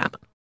how did that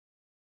happen?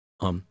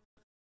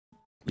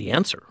 The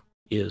answer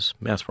is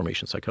mass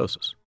formation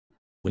psychosis.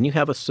 When you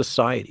have a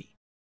society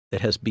that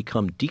has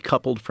become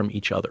decoupled from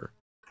each other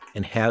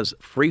and has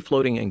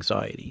free-floating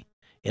anxiety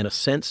and a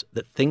sense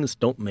that things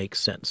don't make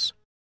sense,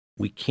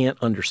 we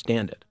can't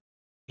understand it.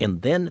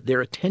 And then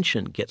their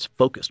attention gets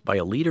focused by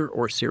a leader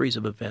or a series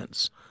of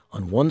events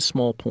on one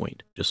small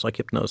point, just like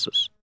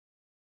hypnosis.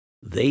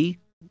 They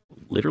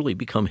literally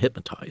become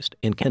hypnotized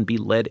and can be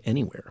led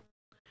anywhere.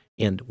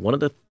 And one of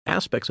the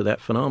aspects of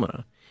that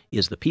phenomena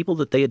is the people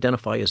that they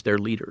identify as their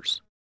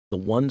leaders, the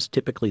ones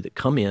typically that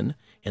come in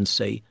and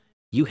say,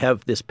 you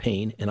have this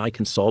pain and I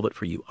can solve it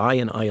for you. I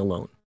and I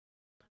alone,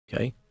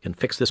 okay, can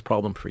fix this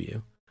problem for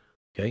you.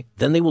 Okay,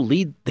 then they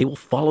will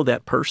follow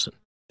that person.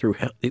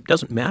 It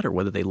doesn't matter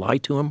whether they lie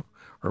to him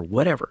or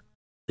whatever.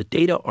 The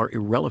data are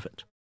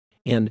irrelevant.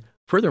 And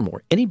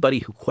furthermore, anybody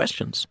who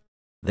questions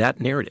that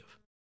narrative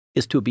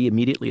is to be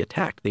immediately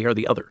attacked. They are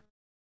the other.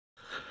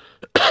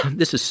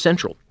 This is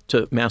central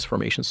to mass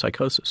formation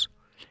psychosis.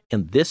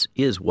 And this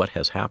is what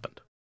has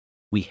happened.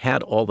 We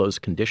had all those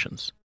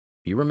conditions.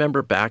 If you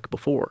remember back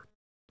before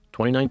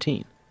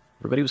 2019,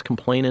 everybody was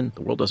complaining,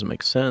 the world doesn't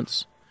make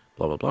sense,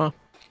 blah, blah, blah.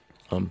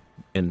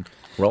 And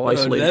we're all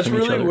isolated that's from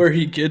each really other. where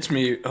he gets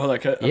me.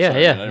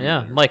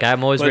 Yeah. Mike,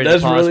 I'm always ready to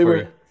pause for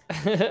you.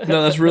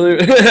 No, that's really...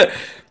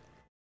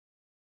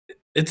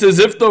 It's as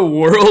if the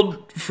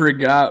world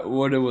forgot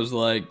what it was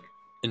like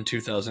in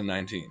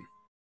 2019.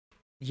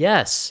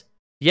 Yes,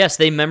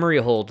 they memory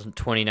hold in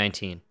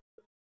 2019.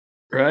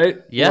 Right?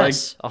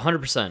 Yes,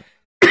 100%.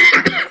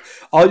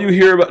 All you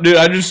hear about... Dude,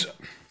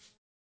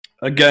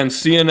 again,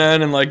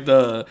 CNN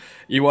and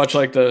you watch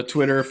the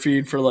Twitter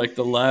feed for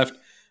the left.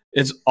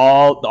 It's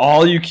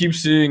all you keep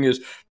seeing is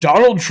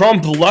Donald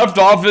Trump left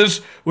office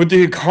with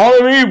the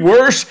economy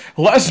worse,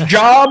 less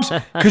jobs,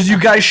 because you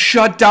guys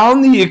shut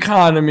down the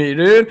economy,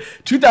 dude.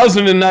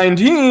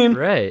 2019,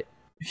 right?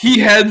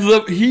 He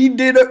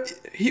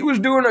was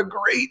doing a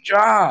great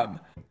job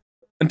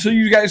until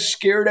you guys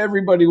scared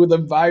everybody with a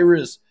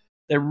virus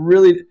that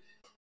really.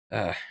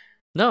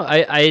 No,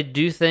 I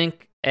do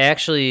think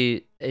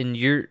actually, and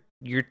you're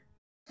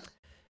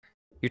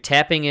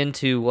tapping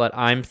into what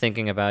I'm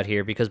thinking about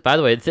here, because, by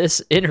the way,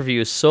 this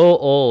interview is so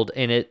old,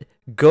 and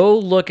go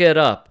look it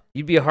up.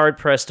 You'd be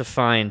hard-pressed to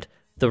find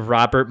the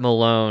Robert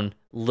Malone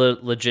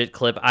legit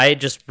clip. I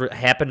just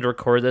happened to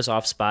record this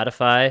off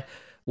Spotify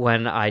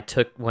when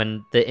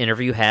the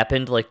interview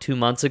happened 2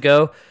 months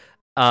ago.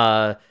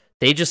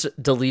 They just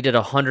deleted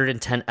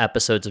 110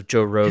 episodes of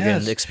Joe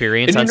Rogan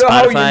Experience on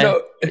Spotify.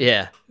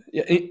 Yeah.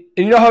 And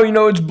you know how you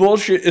know it's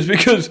bullshit is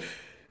because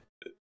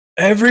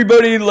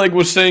everybody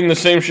was saying the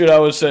same shit I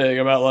was saying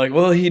about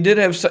he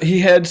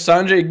had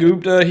Sanjay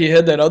Gupta, he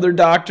had that other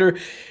doctor,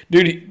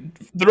 dude.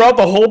 Throughout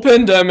the whole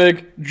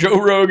pandemic,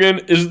 Joe Rogan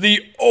is the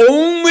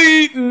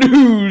only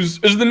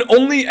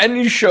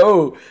any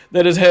show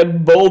that has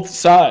had both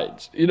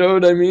sides. You know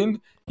what I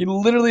mean? He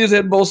literally has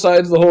had both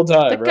sides the whole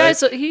time. The guy,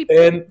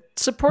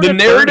 supported the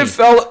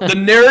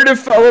narrative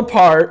fell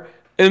apart,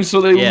 and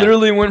so they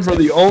literally went for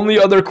the only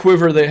other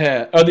quiver they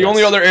had, or the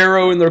only other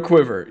arrow in their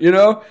quiver. You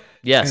know?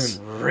 Yes.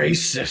 And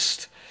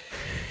racist.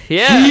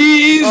 Yeah.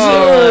 He's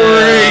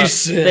a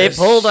racist. They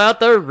pulled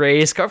out the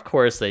race. Of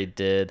course they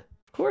did.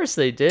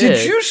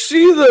 Did you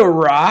see The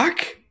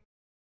Rock?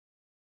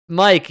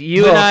 Mike,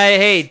 you and I,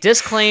 hey,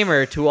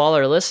 disclaimer to all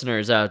our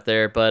listeners out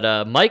there,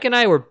 but Mike and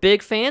I were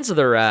big fans of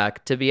The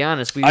Rock, to be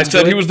honest. I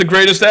said he was the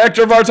greatest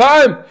actor of our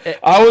time.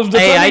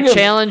 I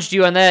challenged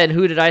you on that, and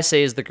who did I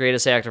say is the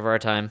greatest actor of our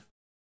time?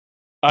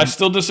 I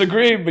still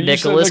disagree, but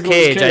Nicolas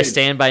Cage. I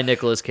stand by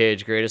Nicolas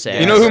Cage, greatest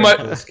actor. You know who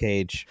Nicolas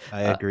Cage.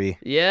 I agree.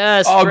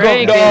 Yes,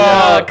 Frank.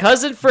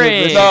 Cousin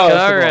Frank.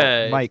 All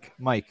right.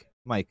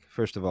 Mike,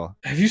 first of all.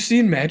 Have you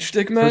seen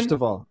Matchstick Men? First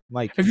of all,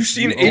 Mike. Have you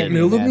seen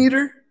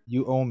 8mm?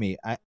 You owe me.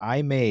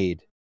 I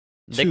made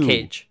Nick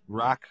Cage.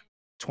 Rock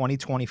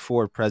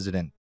 2024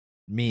 president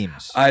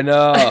memes. I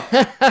know.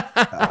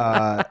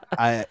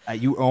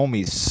 You owe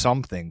me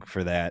something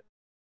for that.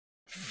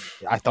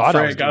 I thought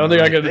Frank, I don't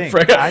think I can.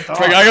 Frank, I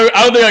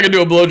don't think I can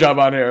do a blowjob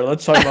on air.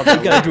 Let's talk about that.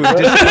 We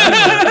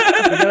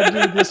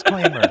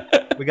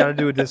gotta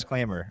do a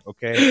disclaimer.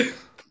 Okay,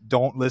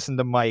 don't listen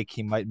to Mike.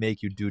 He might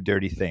make you do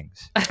dirty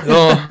things.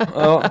 No,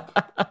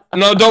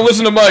 don't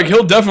listen to Mike.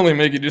 He'll definitely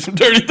make you do some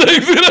dirty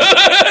things.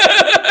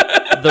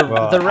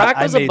 The Rock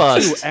was a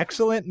bust. 2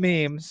 excellent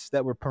memes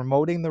that were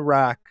promoting The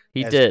Rock.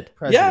 He did.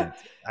 President.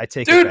 Yeah, I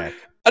take dude, it back.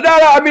 No,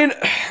 I mean,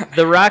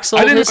 The Rock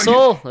sold his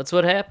soul. That's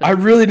what happened. I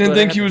really didn't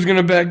think he was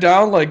gonna back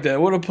down like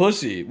that. What a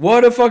pussy!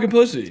 What a fucking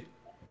pussy!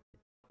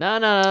 No.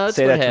 That's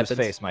Say what that happens. to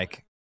his face,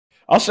 Mike.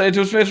 I'll say it to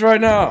his face right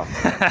now.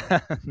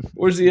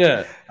 Where's he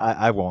at?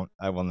 I won't.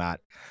 I will not.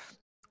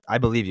 I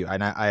believe you.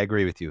 I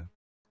agree with you.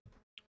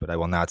 But I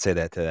will not say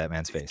that to that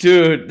man's face.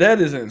 Dude,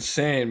 that is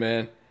insane,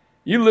 man.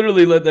 You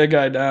literally let that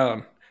guy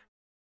down.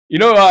 You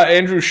know,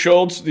 Andrew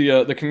Schultz,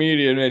 the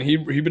comedian, man, he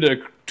did a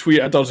tweet.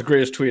 I thought it was the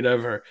greatest tweet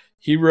ever.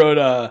 He wrote,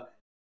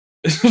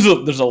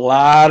 there's a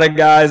lot of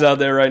guys out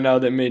there right now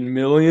that made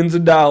millions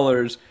of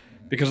dollars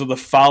because of the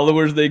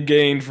followers they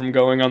gained from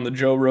going on the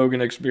Joe Rogan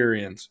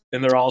Experience,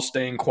 and they're all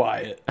staying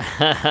quiet.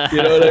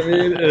 You know what I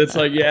mean? And it's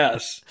like,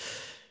 yes.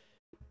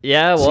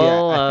 Yeah,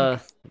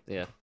 well,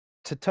 yeah.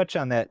 To touch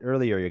on that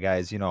earlier, you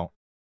guys,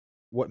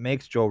 what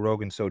makes Joe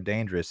Rogan so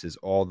dangerous is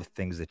all the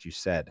things that you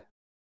said.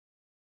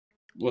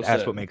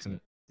 That's what makes him.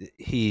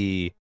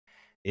 He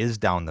is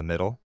down the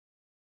middle.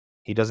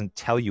 He doesn't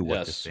tell you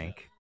what to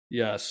think.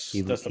 Yes,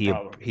 that's the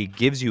problem. He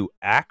gives you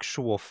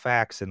actual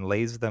facts and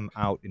lays them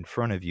out in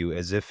front of you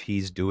as if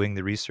he's doing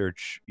the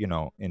research,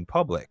 in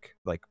public,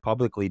 like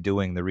publicly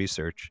doing the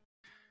research.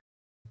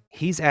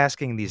 He's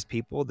asking these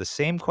people the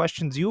same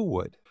questions you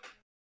would.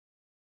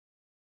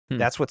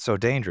 That's what's so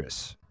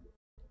dangerous.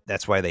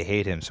 That's why they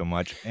hate him so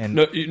much. And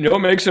what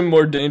makes him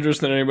more dangerous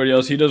than anybody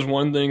else? He does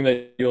one thing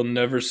that you'll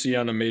never see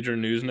on a major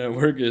news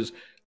network is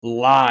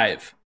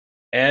live.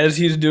 As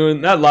he's doing,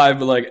 not live,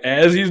 but like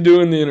as he's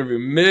doing the interview,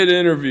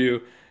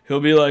 mid-interview, he'll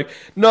be like,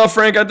 "No,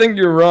 Frank, I think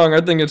you're wrong.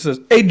 I think it says,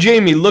 hey,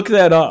 Jamie, look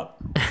that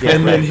up." Yeah,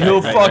 and then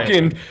he'll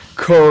fucking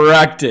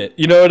correct it.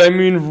 You know what I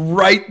mean?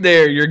 Right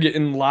there, you're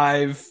getting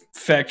live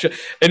fact check.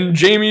 And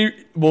Jamie,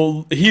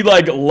 he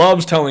like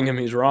loves telling him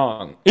he's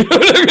wrong. You know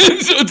what I mean?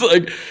 So it's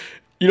like,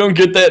 you don't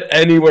get that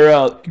anywhere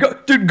else.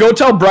 Go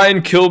tell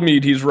Brian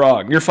Kilmeade he's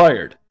wrong. You're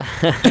fired.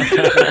 You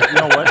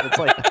know what?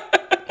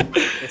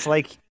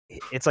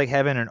 It's like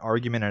having an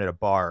argument at a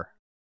bar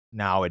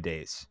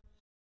nowadays.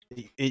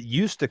 It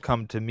used to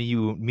come to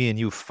me and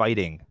you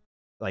fighting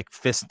like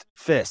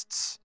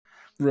fists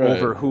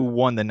over who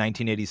won the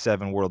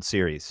 1987 World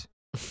Series.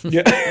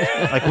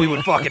 Yeah. Like we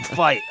would fucking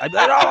fight. I'd be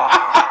like,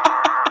 oh!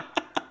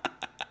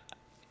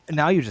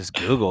 Now you just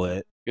Google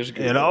it,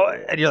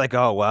 and you're like,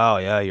 oh wow,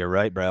 yeah, you're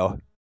right, bro.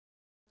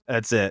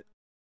 That's it.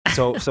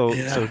 So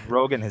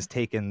Rogan has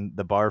taken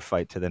the bar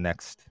fight to the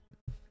next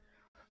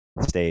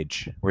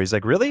stage where he's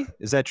like, really?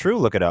 Is that true?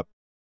 Look it up.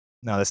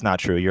 No, that's not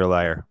true. You're a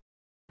liar.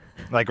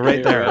 Like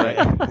right there, right?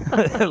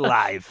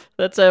 Live.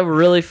 That's a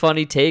really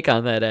funny take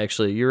on that,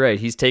 actually. You're right.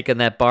 He's taken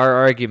that bar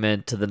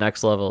argument to the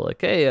next level.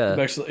 Like, hey,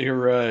 you're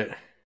right.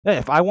 Yeah,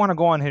 if I want to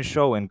go on his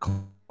show and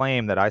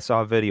claim that I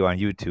saw a video on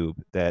YouTube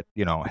that,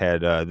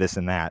 had this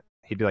and that,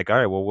 he'd be like, all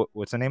right, well,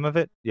 what's the name of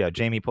it? Yeah,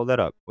 Jamie, pull that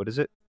up. What is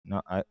it?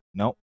 No.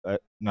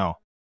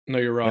 No,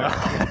 you're wrong.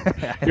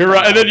 You're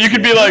right. And then you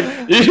could be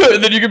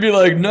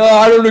like, no,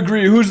 I don't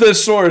agree. Who's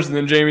this source? And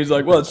then Jamie's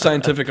like, well, it's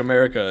Scientific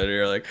America. And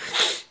you're like,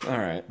 all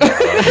right.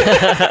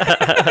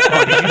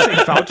 Oh, did you say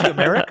Fauci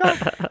America?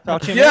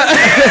 Fauci America? Yeah.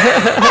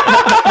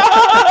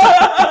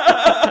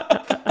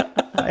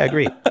 I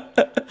agree.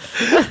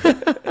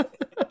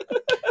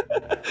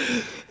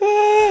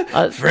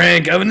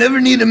 Frank, I would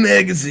never need a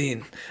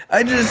magazine.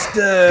 I just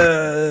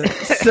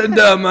send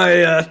out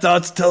my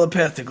thoughts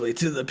telepathically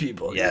to the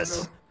people.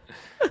 Yes.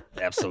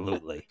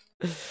 Absolutely.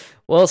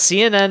 Well,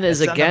 CNN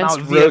is against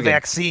via Rogan.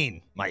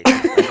 Vaccine, Mike.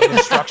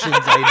 Instructions.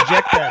 I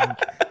inject them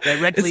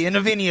directly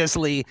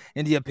intravenously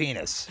into your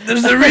penis.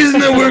 There's a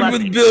reason I work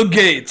with Bill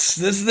Gates.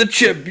 This is the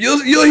chip.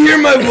 You'll hear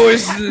my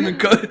voice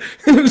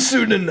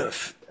soon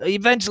enough.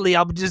 Eventually,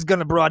 I'm just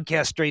gonna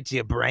broadcast straight to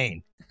your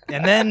brain,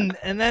 and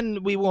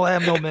then we will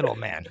have no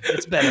middleman.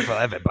 It's better for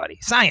everybody.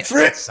 Science.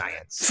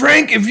 Science.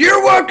 Frank, if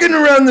you're walking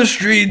around the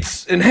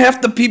streets and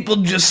half the people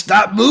just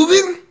stop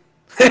moving,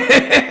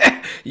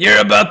 you're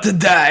about to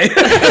die.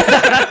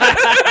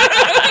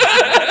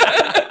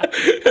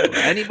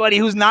 Anybody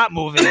who's not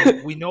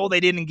moving, we know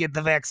they didn't get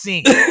the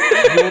vaccine. You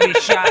will be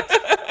shot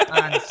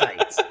on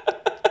sight.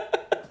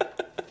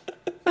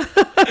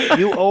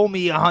 You owe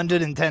me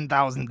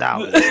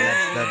 $110,000.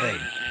 That's the thing.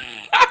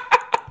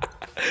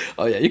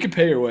 Oh yeah, you can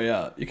pay your way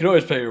out. You can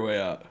always pay your way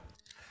out.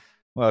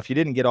 Well, if you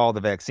didn't get all the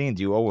vaccines,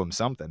 you owe him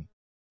something.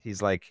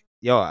 He's like,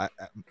 yo, I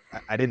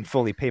didn't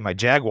fully pay my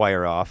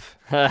Jaguar off.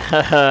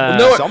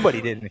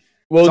 Somebody didn't.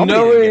 Well,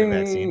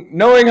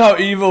 knowing how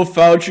evil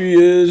Fauci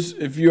is,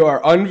 if you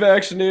are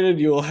unvaccinated,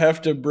 you will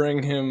have to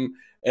bring him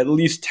at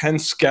least 10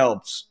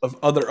 scalps of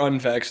other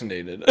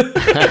unvaccinated.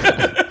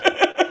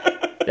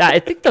 Yeah, I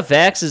think the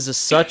vax is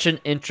such an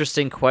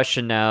interesting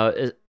question now.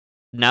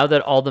 Now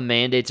that all the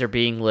mandates are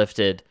being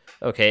lifted,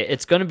 okay,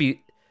 it's going to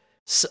be...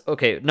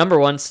 Okay, number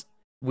one,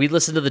 we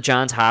listened to the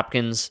Johns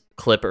Hopkins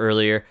clip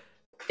earlier.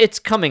 It's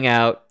coming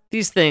out.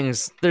 These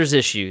things, there's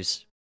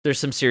issues. There's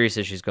some serious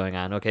issues going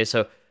on, okay?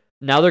 So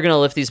now they're going to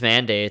lift these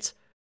mandates.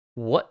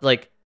 What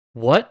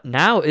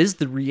now is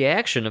the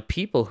reaction of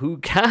people who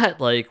got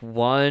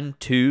 1,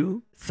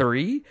 2,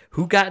 3?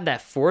 Who got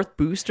that fourth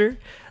booster?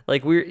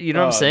 Like you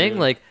know what I'm saying?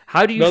 Dude. Like,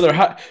 how do you? No, they're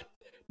hot,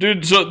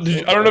 dude. So I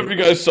don't know if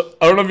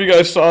you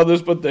guys, saw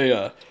this, but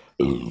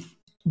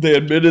they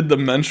admitted the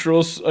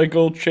menstrual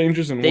cycle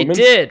changes in women. They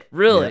did,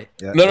 really.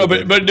 Yeah, No,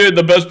 but dude,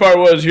 the best part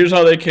was, here's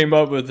how they came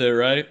up with it,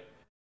 right?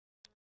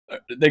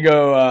 They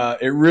go,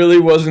 it really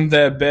wasn't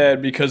that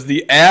bad because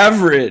the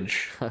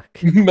average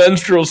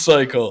menstrual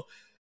cycle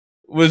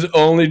was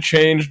only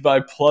changed by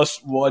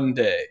 +1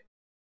 day.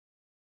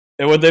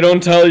 And what they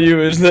don't tell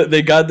you is that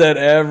they got that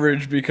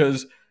average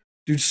because,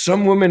 dude,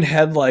 some women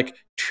had like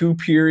 2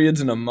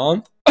 periods in a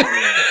month.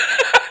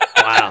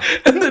 Wow.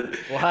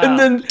 And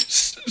then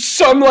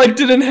some like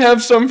didn't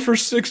have some for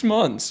 6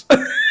 months.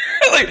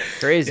 Like,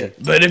 crazy.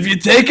 But if you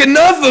take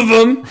enough of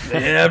them,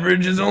 the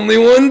average is only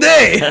 1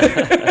 day.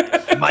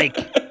 Mike,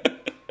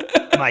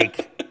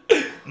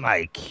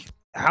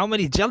 how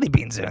many jelly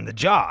beans are in the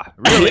jar?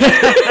 Really?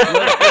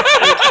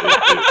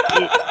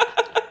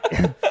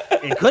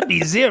 It could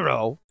be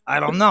 0. I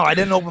don't know. I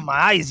didn't open my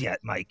eyes yet,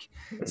 Mike.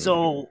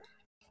 So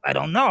I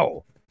don't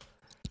know.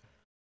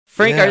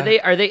 Frank,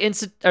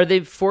 are they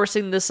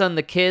forcing this on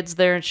the kids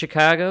there in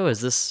Chicago?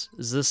 Is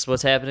this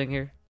what's happening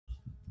here?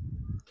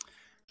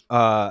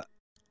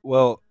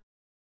 Well,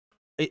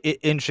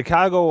 in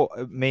Chicago,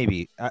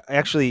 maybe.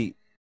 Actually,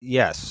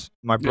 yes.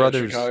 My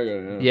brother's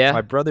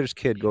my brother's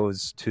kid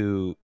goes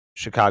to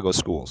Chicago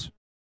schools.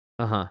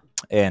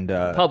 And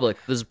public.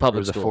 This is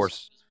public schools.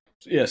 Force.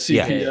 Yeah,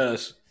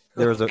 CPS.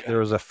 There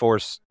was a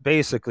forced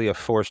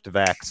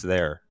vax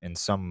there in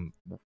some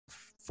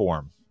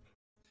form.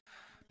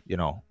 You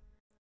know.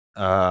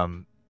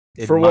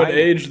 For what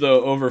age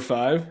though? Over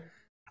 5?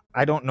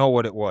 I don't know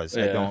what it was.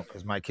 Yeah. I don't,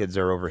 because my kids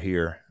are over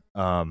here,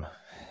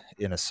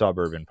 in a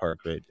suburb in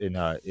Park Ridge,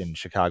 in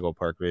Chicago,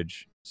 Park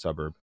Ridge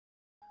suburb.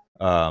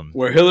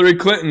 Where Hillary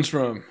Clinton's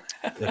from.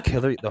 The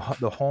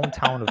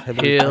hometown of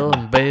Hillary Hill Clinton,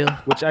 and Bale.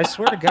 which I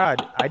swear to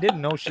God, I didn't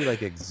know she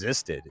like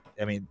existed.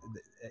 I mean,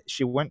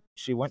 she went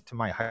to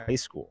my high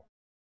school.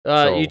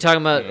 You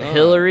talking about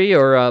Hillary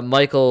or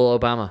Michael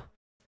Obama?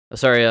 Oh,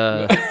 sorry,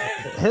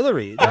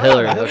 Hillary.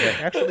 Hillary. Okay.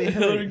 Actually,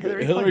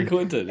 Hillary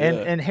Clinton.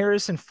 And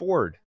Harrison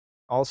Ford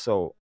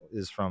also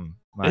is from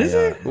my. Is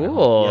he?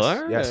 Cool.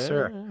 Yes,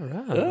 sir.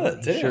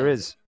 Right. He sure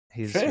is.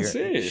 He's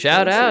fancy. Here.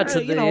 Shout out to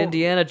the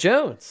Indiana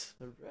Jones.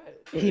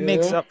 He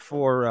makes up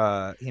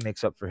for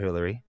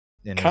Hillary.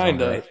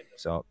 Kind of. Right.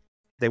 So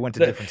they went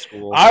to different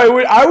schools.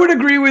 I would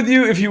agree with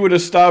you if you would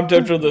have stopped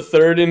after the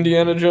 3rd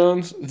Indiana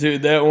Jones,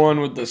 dude. That one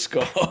with the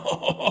skull.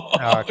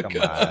 Oh, come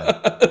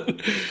on.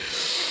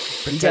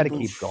 But you got to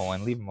keep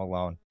going. Leave him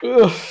alone.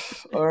 Ugh,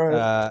 all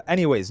right.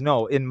 Anyways,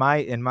 no. In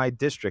my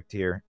district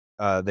here,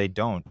 they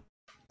don't.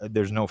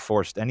 There's no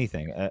forced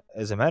anything.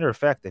 As a matter of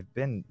fact, they've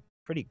been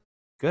pretty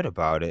good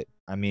about it.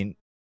 I mean,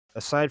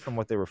 aside from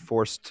what they were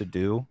forced to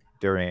do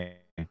during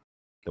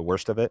the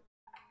worst of it,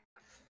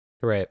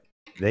 Right.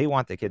 they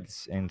want the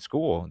kids in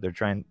school. They're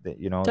trying.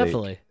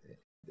 Definitely.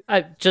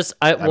 I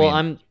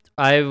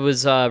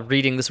was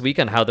reading this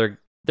weekend how they're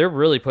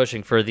really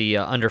pushing for the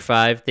under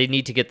 5. They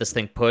need to get this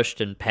thing pushed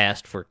and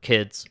passed for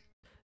kids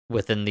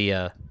within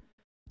the,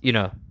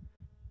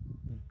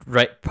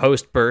 right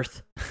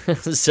post-birth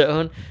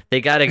zone.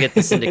 They got to get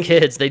this into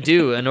kids. They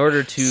do in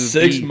order to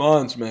 6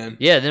 months, man.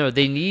 Yeah, no,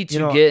 they need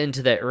to get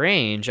into that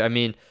range. I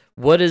mean,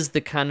 what is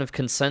the kind of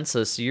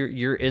consensus?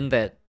 You're in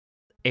that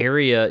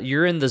area.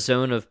 You're in the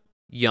zone of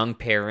young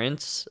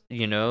parents.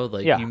 You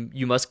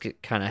must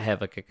kind of have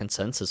like a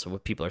consensus of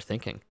what people are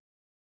thinking.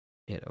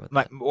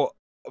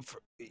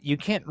 You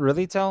can't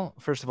really tell.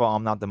 First of all,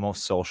 I'm not the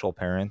most social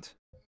parent,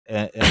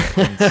 and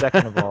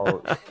second of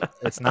all,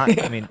 it's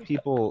not. I mean,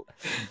 people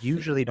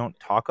usually don't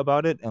talk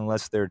about it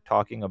unless they're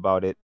talking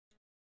about it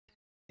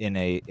in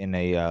a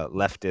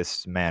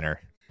leftist manner.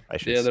 I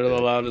should. Yeah, they're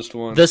the loudest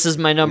ones. This is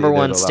my number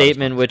one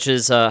statement, which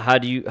is how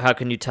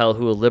can you tell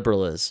who a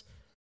liberal is?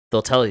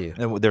 They'll tell you.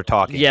 And they're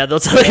talking. Yeah, they'll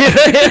tell you.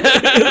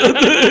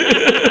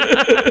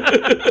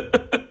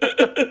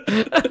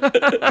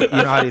 You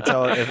know how you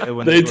tell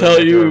when they tell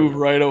you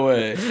right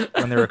away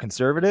when they're a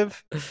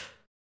conservative.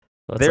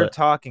 They're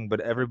talking,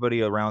 but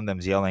everybody around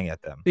them's yelling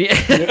at them. Yeah.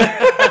 That's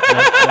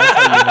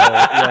how you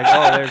know. You're like,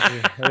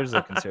 oh, there's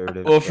a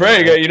conservative. Well,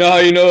 Frank, you know how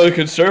you know a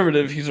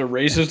conservative? He's a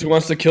racist who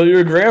wants to kill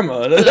your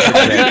grandma.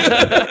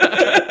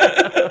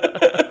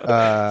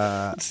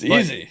 It's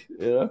easy.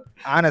 Yeah.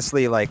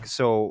 Honestly,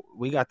 so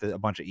we got a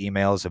bunch of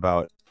emails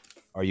about,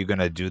 are you going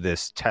to do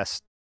this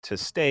test to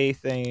stay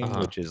thing,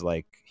 which is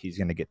like he's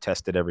going to get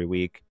tested every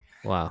week.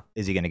 Wow.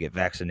 Is he going to get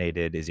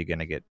vaccinated? Is he going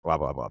to get blah,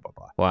 blah, blah, blah,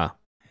 blah. Wow.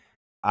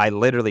 I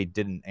literally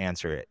didn't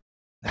answer it.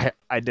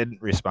 I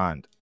didn't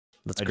respond.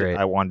 That's great.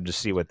 I wanted to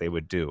see what they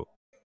would do.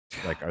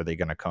 Like, are they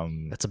going to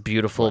come? That's a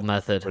beautiful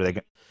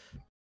method.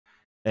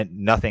 And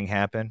nothing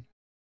happened.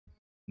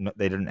 No,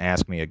 they didn't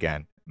ask me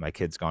again. My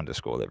kid's gone to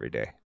school every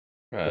day.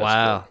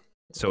 Wow.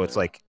 So it's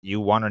like, you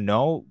want to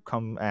know?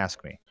 Come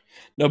ask me.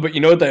 No, but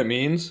you know what that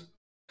means?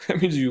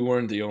 That means you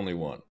weren't the only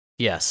one.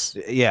 Yes.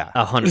 Yeah.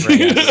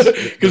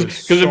 100%.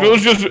 Because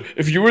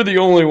if you were the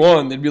only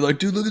one, they'd be like,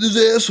 dude, look at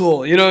this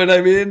asshole. You know what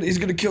I mean? He's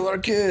gonna kill our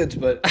kids.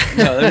 But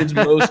no, that means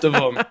most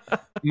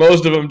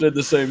of them did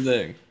the same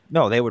thing.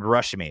 No, they would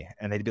rush me,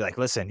 and they'd be like,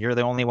 "Listen, you're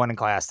the only one in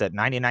class that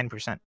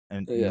 99%,"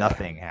 and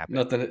nothing happened.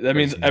 Nothing. That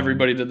means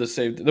everybody did the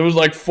same thing. There was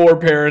like 4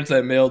 parents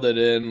that mailed it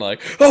in,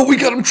 like, "Oh, we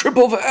got him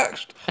triple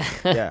vaxxed."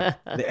 Yeah,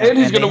 and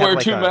he's gonna wear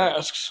 2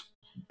 masks.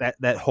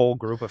 That whole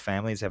group of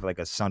families have like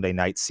a Sunday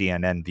night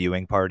CNN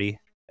viewing party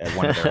at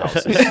one of their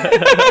houses.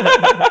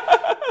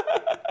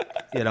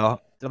 You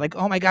know, they're like,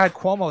 "Oh my God,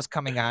 Cuomo's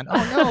coming on."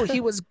 "Oh no,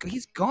 he's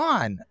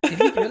gone. Did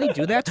he really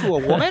do that to a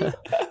woman?"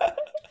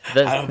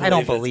 I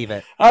don't believe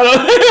it.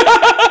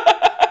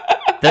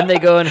 Then they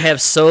go and have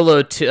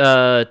solo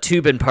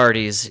tubing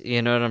parties.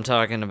 You know what I'm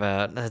talking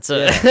about? That's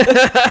a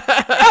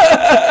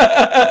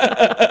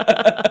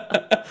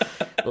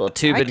little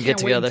tubing get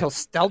together. Wait until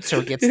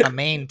Stelzer gets the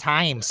main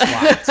time slot.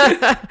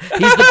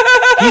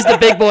 he's the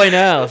big boy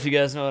now. If you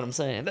guys know what I'm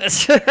saying.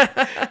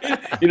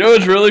 You know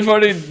what's really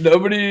funny?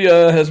 Nobody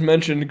has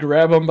mentioned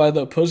grab him by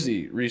the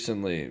pussy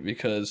recently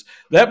because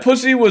that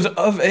pussy was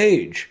of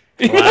age.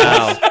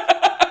 Wow.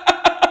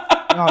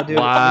 No, dude,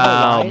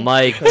 wow,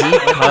 Mike,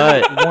 deep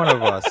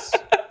cut.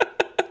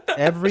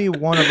 Every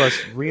one of us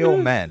real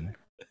men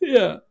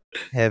yeah.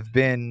 have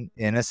been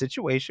in a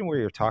situation where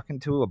you're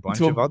talking to a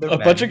bunch of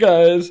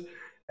guys.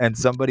 And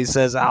somebody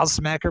says, "I'll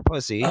smack her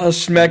pussy. I'll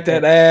smack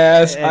that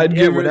ass. I'd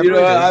give her,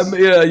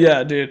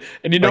 whatever dude."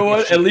 And you know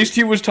what? At least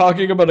he was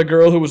talking about a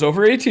girl who was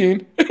over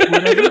 18.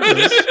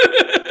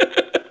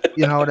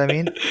 You know what I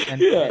mean?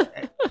 And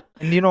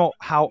you know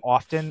how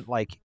often,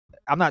 like,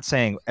 I'm not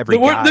saying every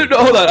guy.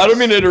 Hold on, I don't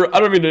mean to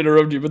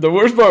interrupt you, but the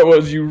worst part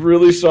was you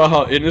really saw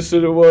how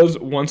innocent it was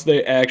once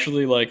they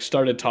actually like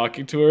started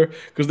talking to her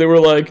because they were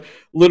like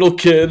little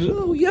kids.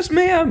 "Oh yes,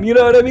 ma'am." You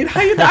know what I mean?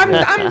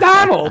 I'm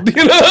Donald.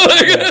 You know,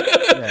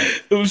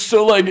 it was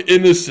so like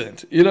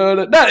innocent. You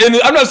know,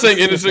 I'm not saying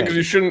innocent because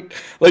you shouldn't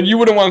like you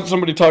wouldn't want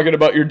somebody talking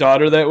about your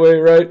daughter that way,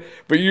 right?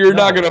 But you're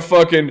not gonna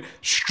fucking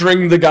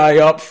string the guy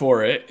up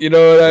for it. You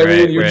know what I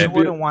mean? You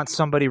wouldn't want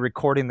somebody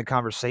recording the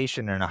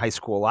conversation in a high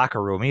school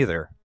locker room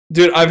either.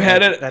 Dude, I've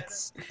had it.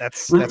 That's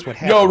what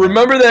happened. Yo,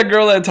 remember that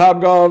girl at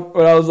Topgolf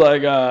when I was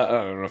like, I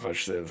don't know if I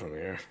should say this on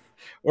the air.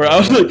 Where I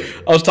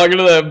was talking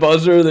to that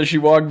buzzer that she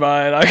walked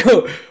by, and I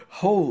go,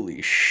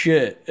 "Holy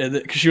shit!" And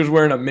because she was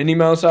wearing a Minnie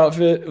Mouse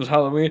outfit, it was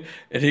Halloween,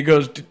 and he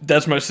goes,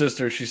 "That's my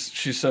sister.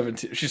 She's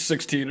 17. She's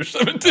 16 or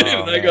 17."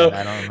 Oh, and I go,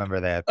 "I don't remember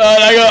that." And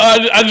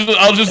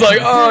I was just like,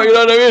 "Oh, you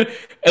know what I mean?"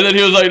 And then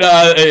he was like,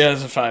 "Nah, yeah,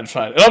 it's fine.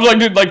 And I was like,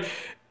 "Dude, like,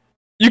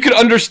 you could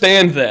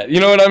understand that. You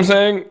know what I'm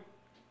saying?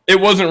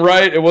 It wasn't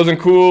right. It wasn't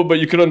cool, but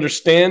you could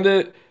understand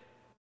it."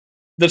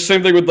 The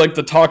same thing with like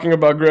the talking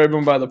about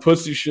grabbing by the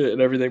pussy shit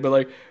and everything. But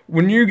like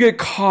when you get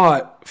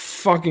caught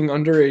fucking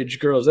underage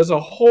girls, that's a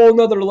whole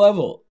nother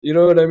level. You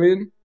know what I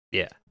mean?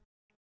 Yeah.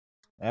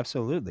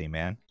 Absolutely,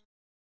 man.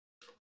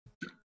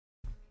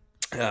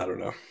 I don't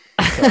know.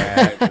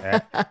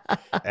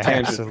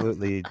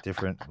 Absolutely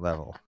different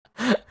level.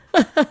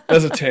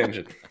 That's a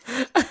tangent.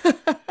 It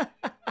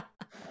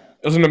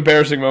was an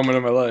embarrassing moment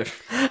in my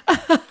life.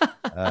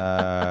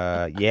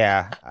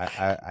 Yeah.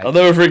 I'll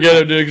never forget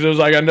it, dude, because it was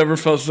like I never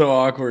felt so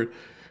awkward.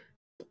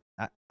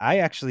 I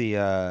actually,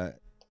 I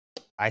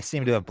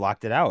seem to have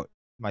blocked it out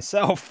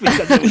myself.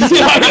 Because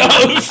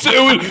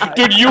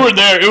dude, you were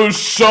there. It was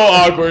so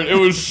awkward.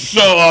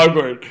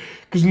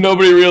 Because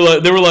nobody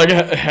realized. They were like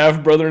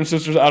half brother and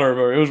sisters. I don't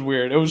remember. It was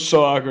weird. It was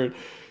so awkward.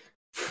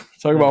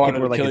 Talk about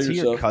wanting to kill yourself. Is he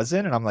your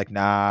cousin? And I'm like,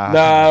 nah.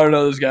 I don't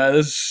know this guy.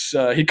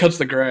 He cuts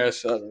the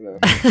grass. I don't know.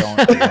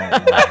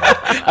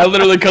 I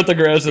literally cut the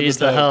grass. He used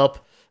to help.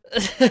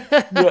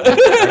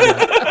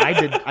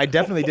 I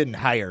definitely didn't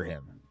hire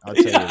him. I'll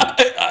tell you that.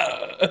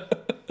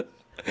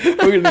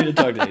 We're gonna need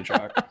to talk to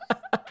HR.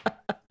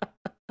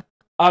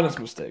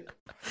 Honest mistake.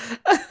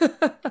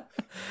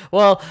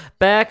 Well,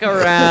 back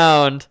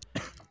around.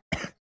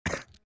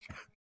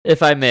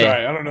 If I may.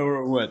 Sorry, I don't know where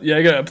it went.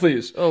 Yeah,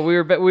 please. Oh, we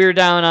were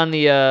down on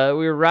the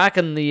we were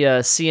rocking the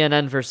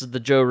CNN versus the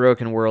Joe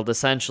Rogan world.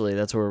 Essentially,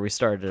 that's where we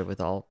started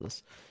with all of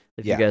this,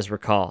 if you guys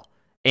recall.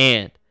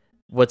 And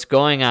what's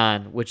going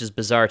on, which is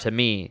bizarre to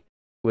me,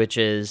 which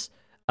is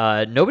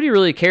nobody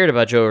really cared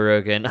about Joe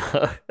Rogan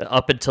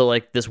up until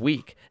like this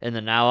week, and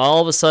then now all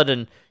of a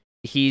sudden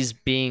he's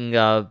being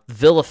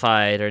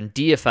vilified or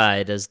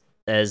deified as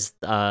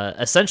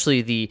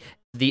essentially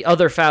the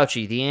other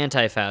Fauci, the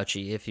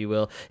anti-Fauci, if you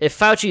will. If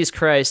Fauci is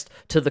Christ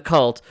to the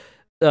cult,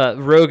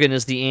 Rogan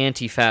is the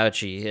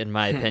anti-Fauci, in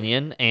my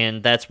opinion,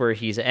 and that's where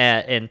he's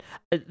at. And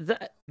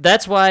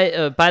that's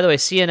why, by the way,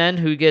 CNN,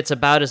 who gets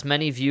about as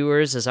many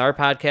viewers as our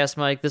podcast,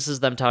 Mike, this is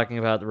them talking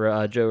about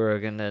Joe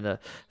Rogan. And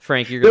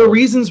Frank, there are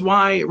reasons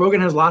why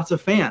Rogan has lots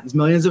of fans,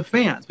 millions of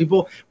fans.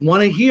 People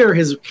want to hear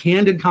his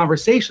candid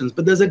conversations,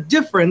 but there's a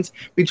difference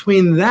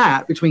between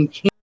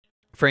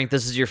Frank,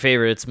 this is your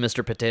favorite. It's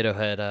Mr. Potato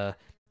Head,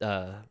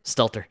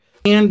 Stelter.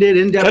 Candid,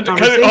 in-depth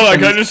conversations. Hold on,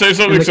 can I just say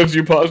something since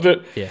you paused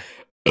it? Yeah.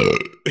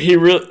 He's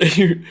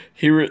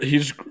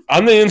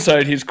on the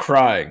inside, he's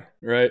crying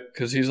right?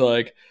 Because he's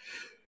like,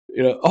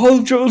 all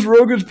of Joe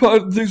Rogan's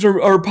things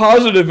are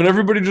positive, and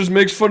everybody just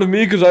makes fun of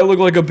me because I look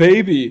like a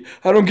baby.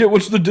 I don't get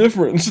what's the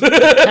difference.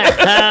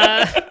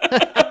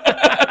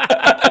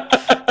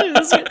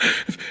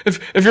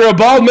 if you're a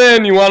bald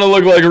man, you want to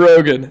look like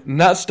Rogan,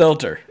 not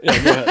Stelter.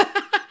 Yeah, go ahead.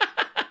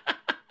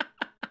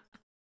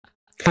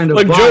 Kind of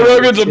like Joe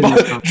Rogan's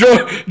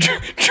Joe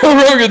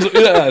Rogan's.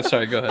 Yeah,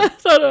 sorry, go ahead.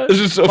 This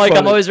is so like funny.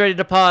 I'm always ready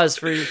to pause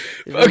for you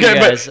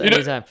guys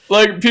anytime.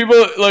 Like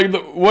people, like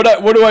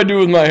what do I do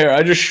with my hair?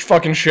 I just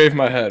fucking shave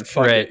my head.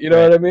 Fuck it. You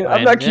know what I mean?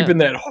 I'm not keeping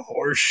that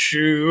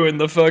horseshoe and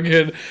the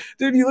fucking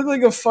dude. You look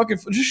like a fucking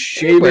just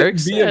shave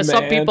it. Be a man.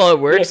 Some people it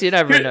works. You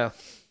never know.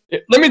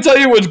 Let me tell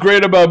you what's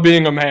great about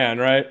being a man,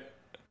 right?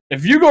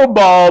 If you go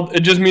bald,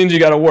 it just means you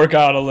got to work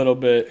out a little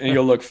bit and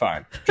you'll look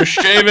fine. Just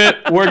shave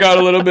it, work out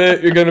a little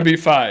bit, you're going to be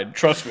fine.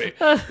 Trust me.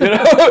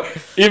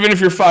 Even if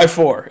you're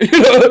 5'4",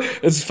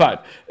 it's fine.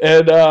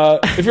 And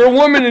if you're a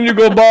woman and you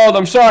go bald,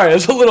 I'm sorry,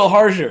 it's a little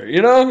harsher.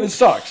 It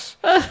sucks.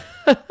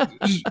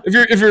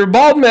 If you're a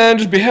bald man,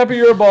 just be happy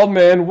you're a bald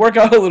man. Work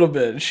out a little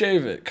bit,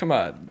 shave it. Come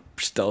on,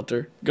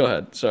 Stelter. Go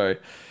ahead. Sorry.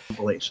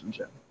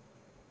 Relationship.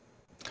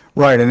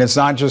 Right, and it's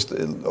not just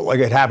like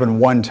it happened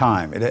one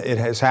time. It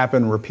has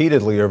happened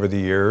repeatedly over the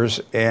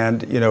years,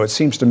 and it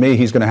seems to me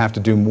he's going to have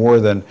to do more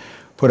than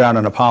put out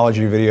an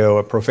apology video,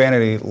 a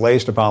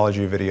profanity-laced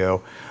apology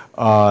video,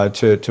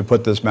 to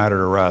put this matter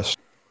to rest.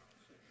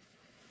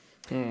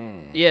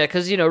 Yeah,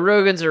 because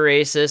Rogan's a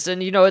racist,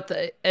 and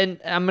and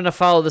I'm gonna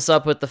follow this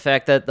up with the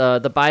fact that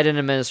the Biden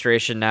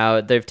administration now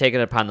they've taken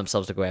it upon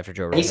themselves to go after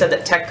Joe Rogan. He said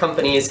that tech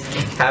companies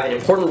have an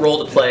important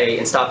role to play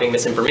in stopping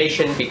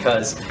misinformation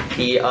because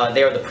they are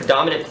the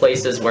predominant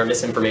places where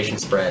misinformation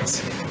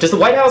spreads. Does the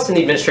White House and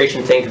the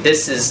administration think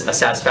this is a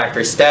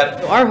satisfactory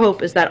step? Our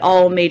hope is that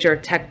all major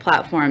tech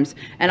platforms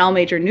and all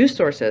major news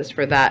sources,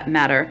 for that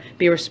matter,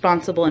 be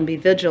responsible and be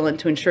vigilant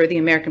to ensure the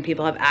American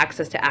people have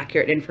access to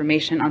accurate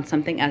information on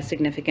something as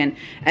significant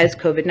as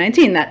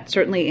COVID-19. That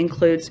certainly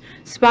includes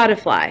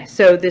Spotify.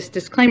 So this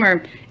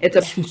disclaimer, it's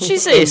a... Did she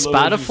say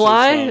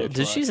Spotify?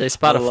 Did she say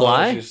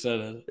Spotify? She said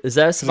it. Is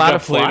that Spotify? It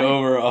got played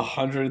over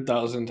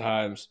 100,000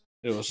 times.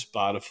 It was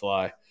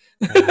Spotify.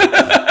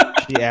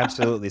 She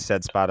absolutely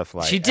said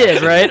Spotify. She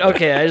did, right?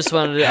 Okay, I just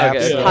wanted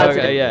to...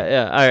 Okay,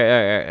 yeah.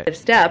 All right.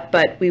 Step,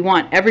 but we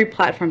want every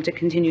platform to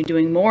continue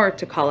doing more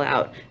to call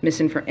out mis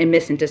and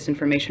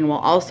disinformation while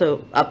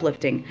also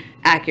uplifting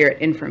accurate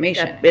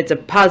information. It's a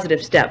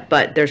positive step,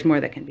 but there's more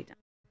that can be done.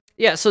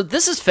 Yeah, so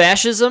this is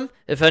fascism,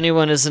 if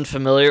anyone isn't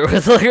familiar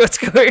with what's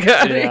going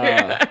on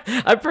here.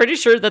 I'm pretty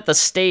sure that the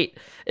state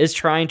is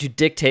trying to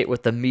dictate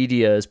what the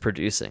media is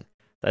producing.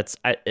 So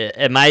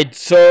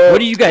what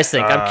do you guys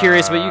think? I'm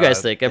curious what you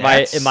guys think. Am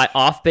I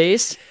off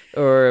base,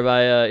 or am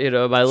I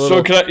am I a little...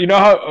 So can I,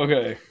 how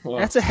okay. Well,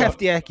 that's a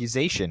hefty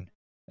accusation.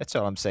 That's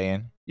all I'm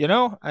saying.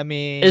 I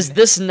mean, is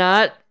this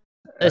not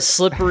a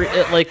slippery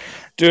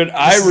dude,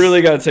 I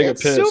really got to take a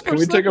piss. Can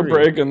we take a slippery.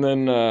 break and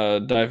then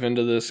dive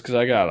into this, cuz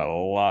I got a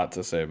lot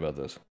to say about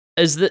this.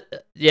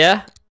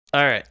 Yeah?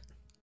 All right.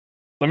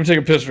 Let me take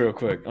a piss real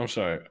quick. I'm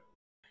sorry.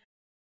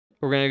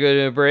 We're going to go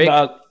to a break.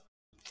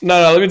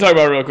 No, let me talk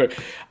about it real quick.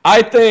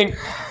 I think...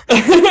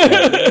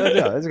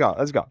 Let's go.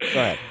 Go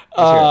ahead.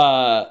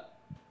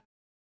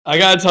 I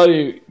gotta tell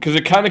you, because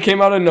it kind of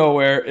came out of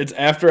nowhere. It's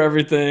after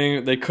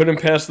everything. They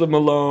couldn't pass the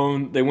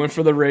Malone. They went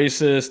for the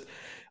racist.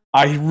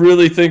 I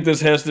really think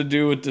this has to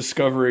do with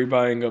Discovery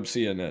buying up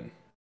CNN.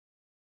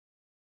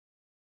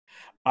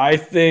 I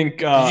think...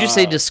 Did you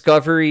say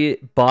Discovery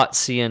bought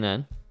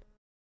CNN?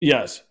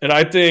 Yes, and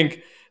I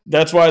think...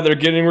 That's why they're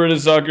getting rid of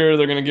Zucker.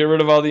 They're going to get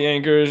rid of all the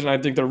anchors. And I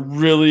think they're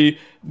really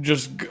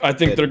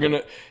they're going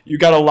to... You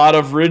got a lot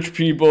of rich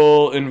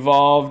people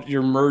involved.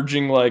 You're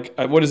merging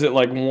what is it,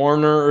 like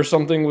Warner or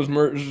something was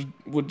merged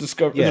with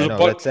Discovery? Yeah,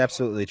 that's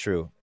absolutely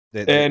true.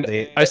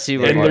 I see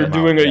what they're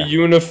doing a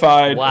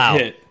unified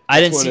hit.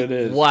 I didn't see... What it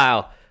is.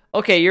 Wow.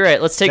 Okay, you're right.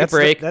 Let's take a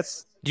break. Do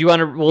you want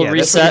to... We'll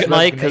reset,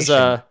 Mike? Because...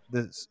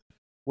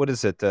 what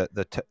is it?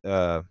 The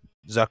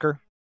Zucker?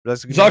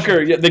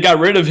 Zucker, yeah, they got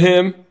rid of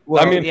him.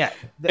 Well, I mean, yeah,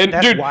 and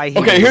that's dude, why he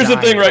okay, here's the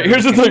thing, right?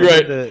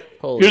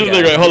 Hold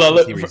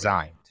on. He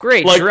resigned.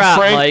 Great drop,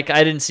 Mike.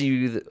 I didn't see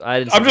you.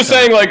 I'm just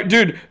saying,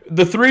 dude,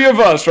 the three of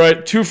us,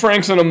 right? Two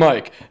Franks and a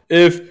Mike.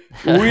 If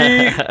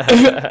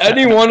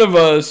any one of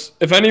us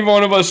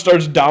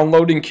starts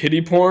downloading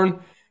kiddie porn,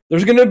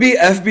 there's gonna be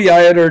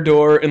FBI at our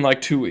door in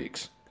 2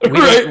 weeks.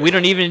 We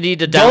don't even need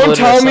to download it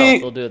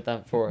ourselves. We'll do it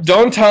for us.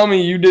 Don't tell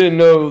me you didn't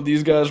know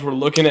these guys were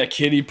looking at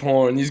kiddie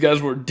porn. These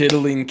guys were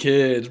diddling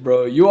kids,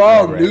 bro. You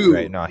all knew.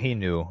 Right. No, he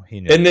knew.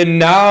 And then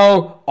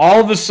now, all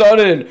of a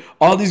sudden,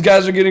 all these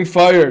guys are getting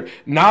fired.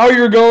 Now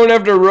you're going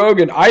after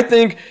Rogan. I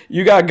think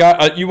you got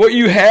what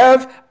you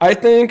have, I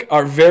think,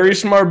 are very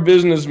smart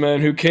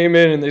businessmen who came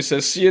in and they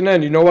said,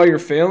 CNN, you know why you're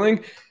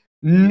failing?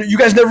 You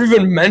guys never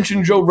even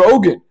mentioned Joe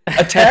Rogan.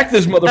 Attack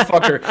this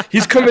motherfucker.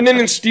 He's coming in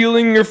and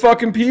stealing your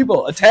fucking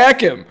people. Attack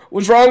him.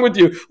 What's wrong with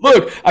you?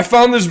 Look, I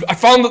found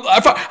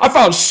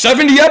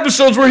 70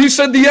 episodes where he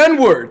said the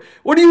N-word.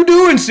 What are you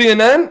doing,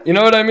 CNN? You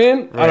know what I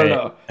mean? Right. I don't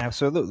know.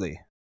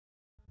 Absolutely.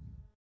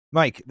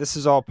 Mike, this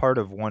is all part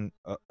of one.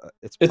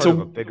 It's part of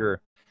a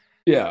bigger.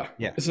 Yeah.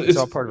 Yeah. It's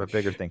all part of a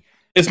bigger thing.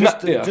 It's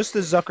just not just the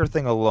Zucker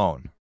thing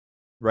alone,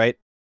 right?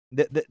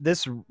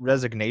 This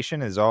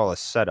resignation is all a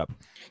setup.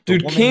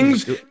 Dude,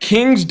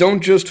 kings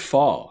don't just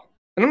fall.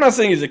 And I'm not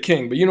saying he's a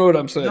king, but you know what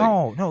I'm saying.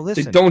 No,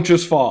 listen. They don't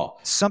just fall.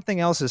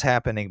 Something else is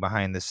happening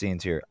behind the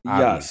scenes here.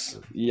 Yes.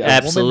 The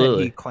Absolutely. woman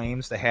that he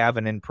claims to have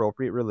an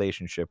inappropriate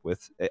relationship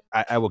with,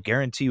 I will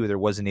guarantee you there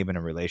wasn't even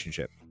a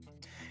relationship.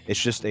 It's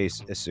just a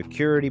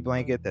security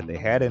blanket that they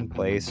had in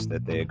place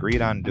that they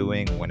agreed on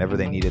doing whenever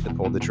they needed to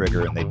pull the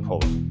trigger, and they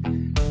pulled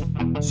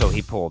it. So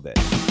he pulled it.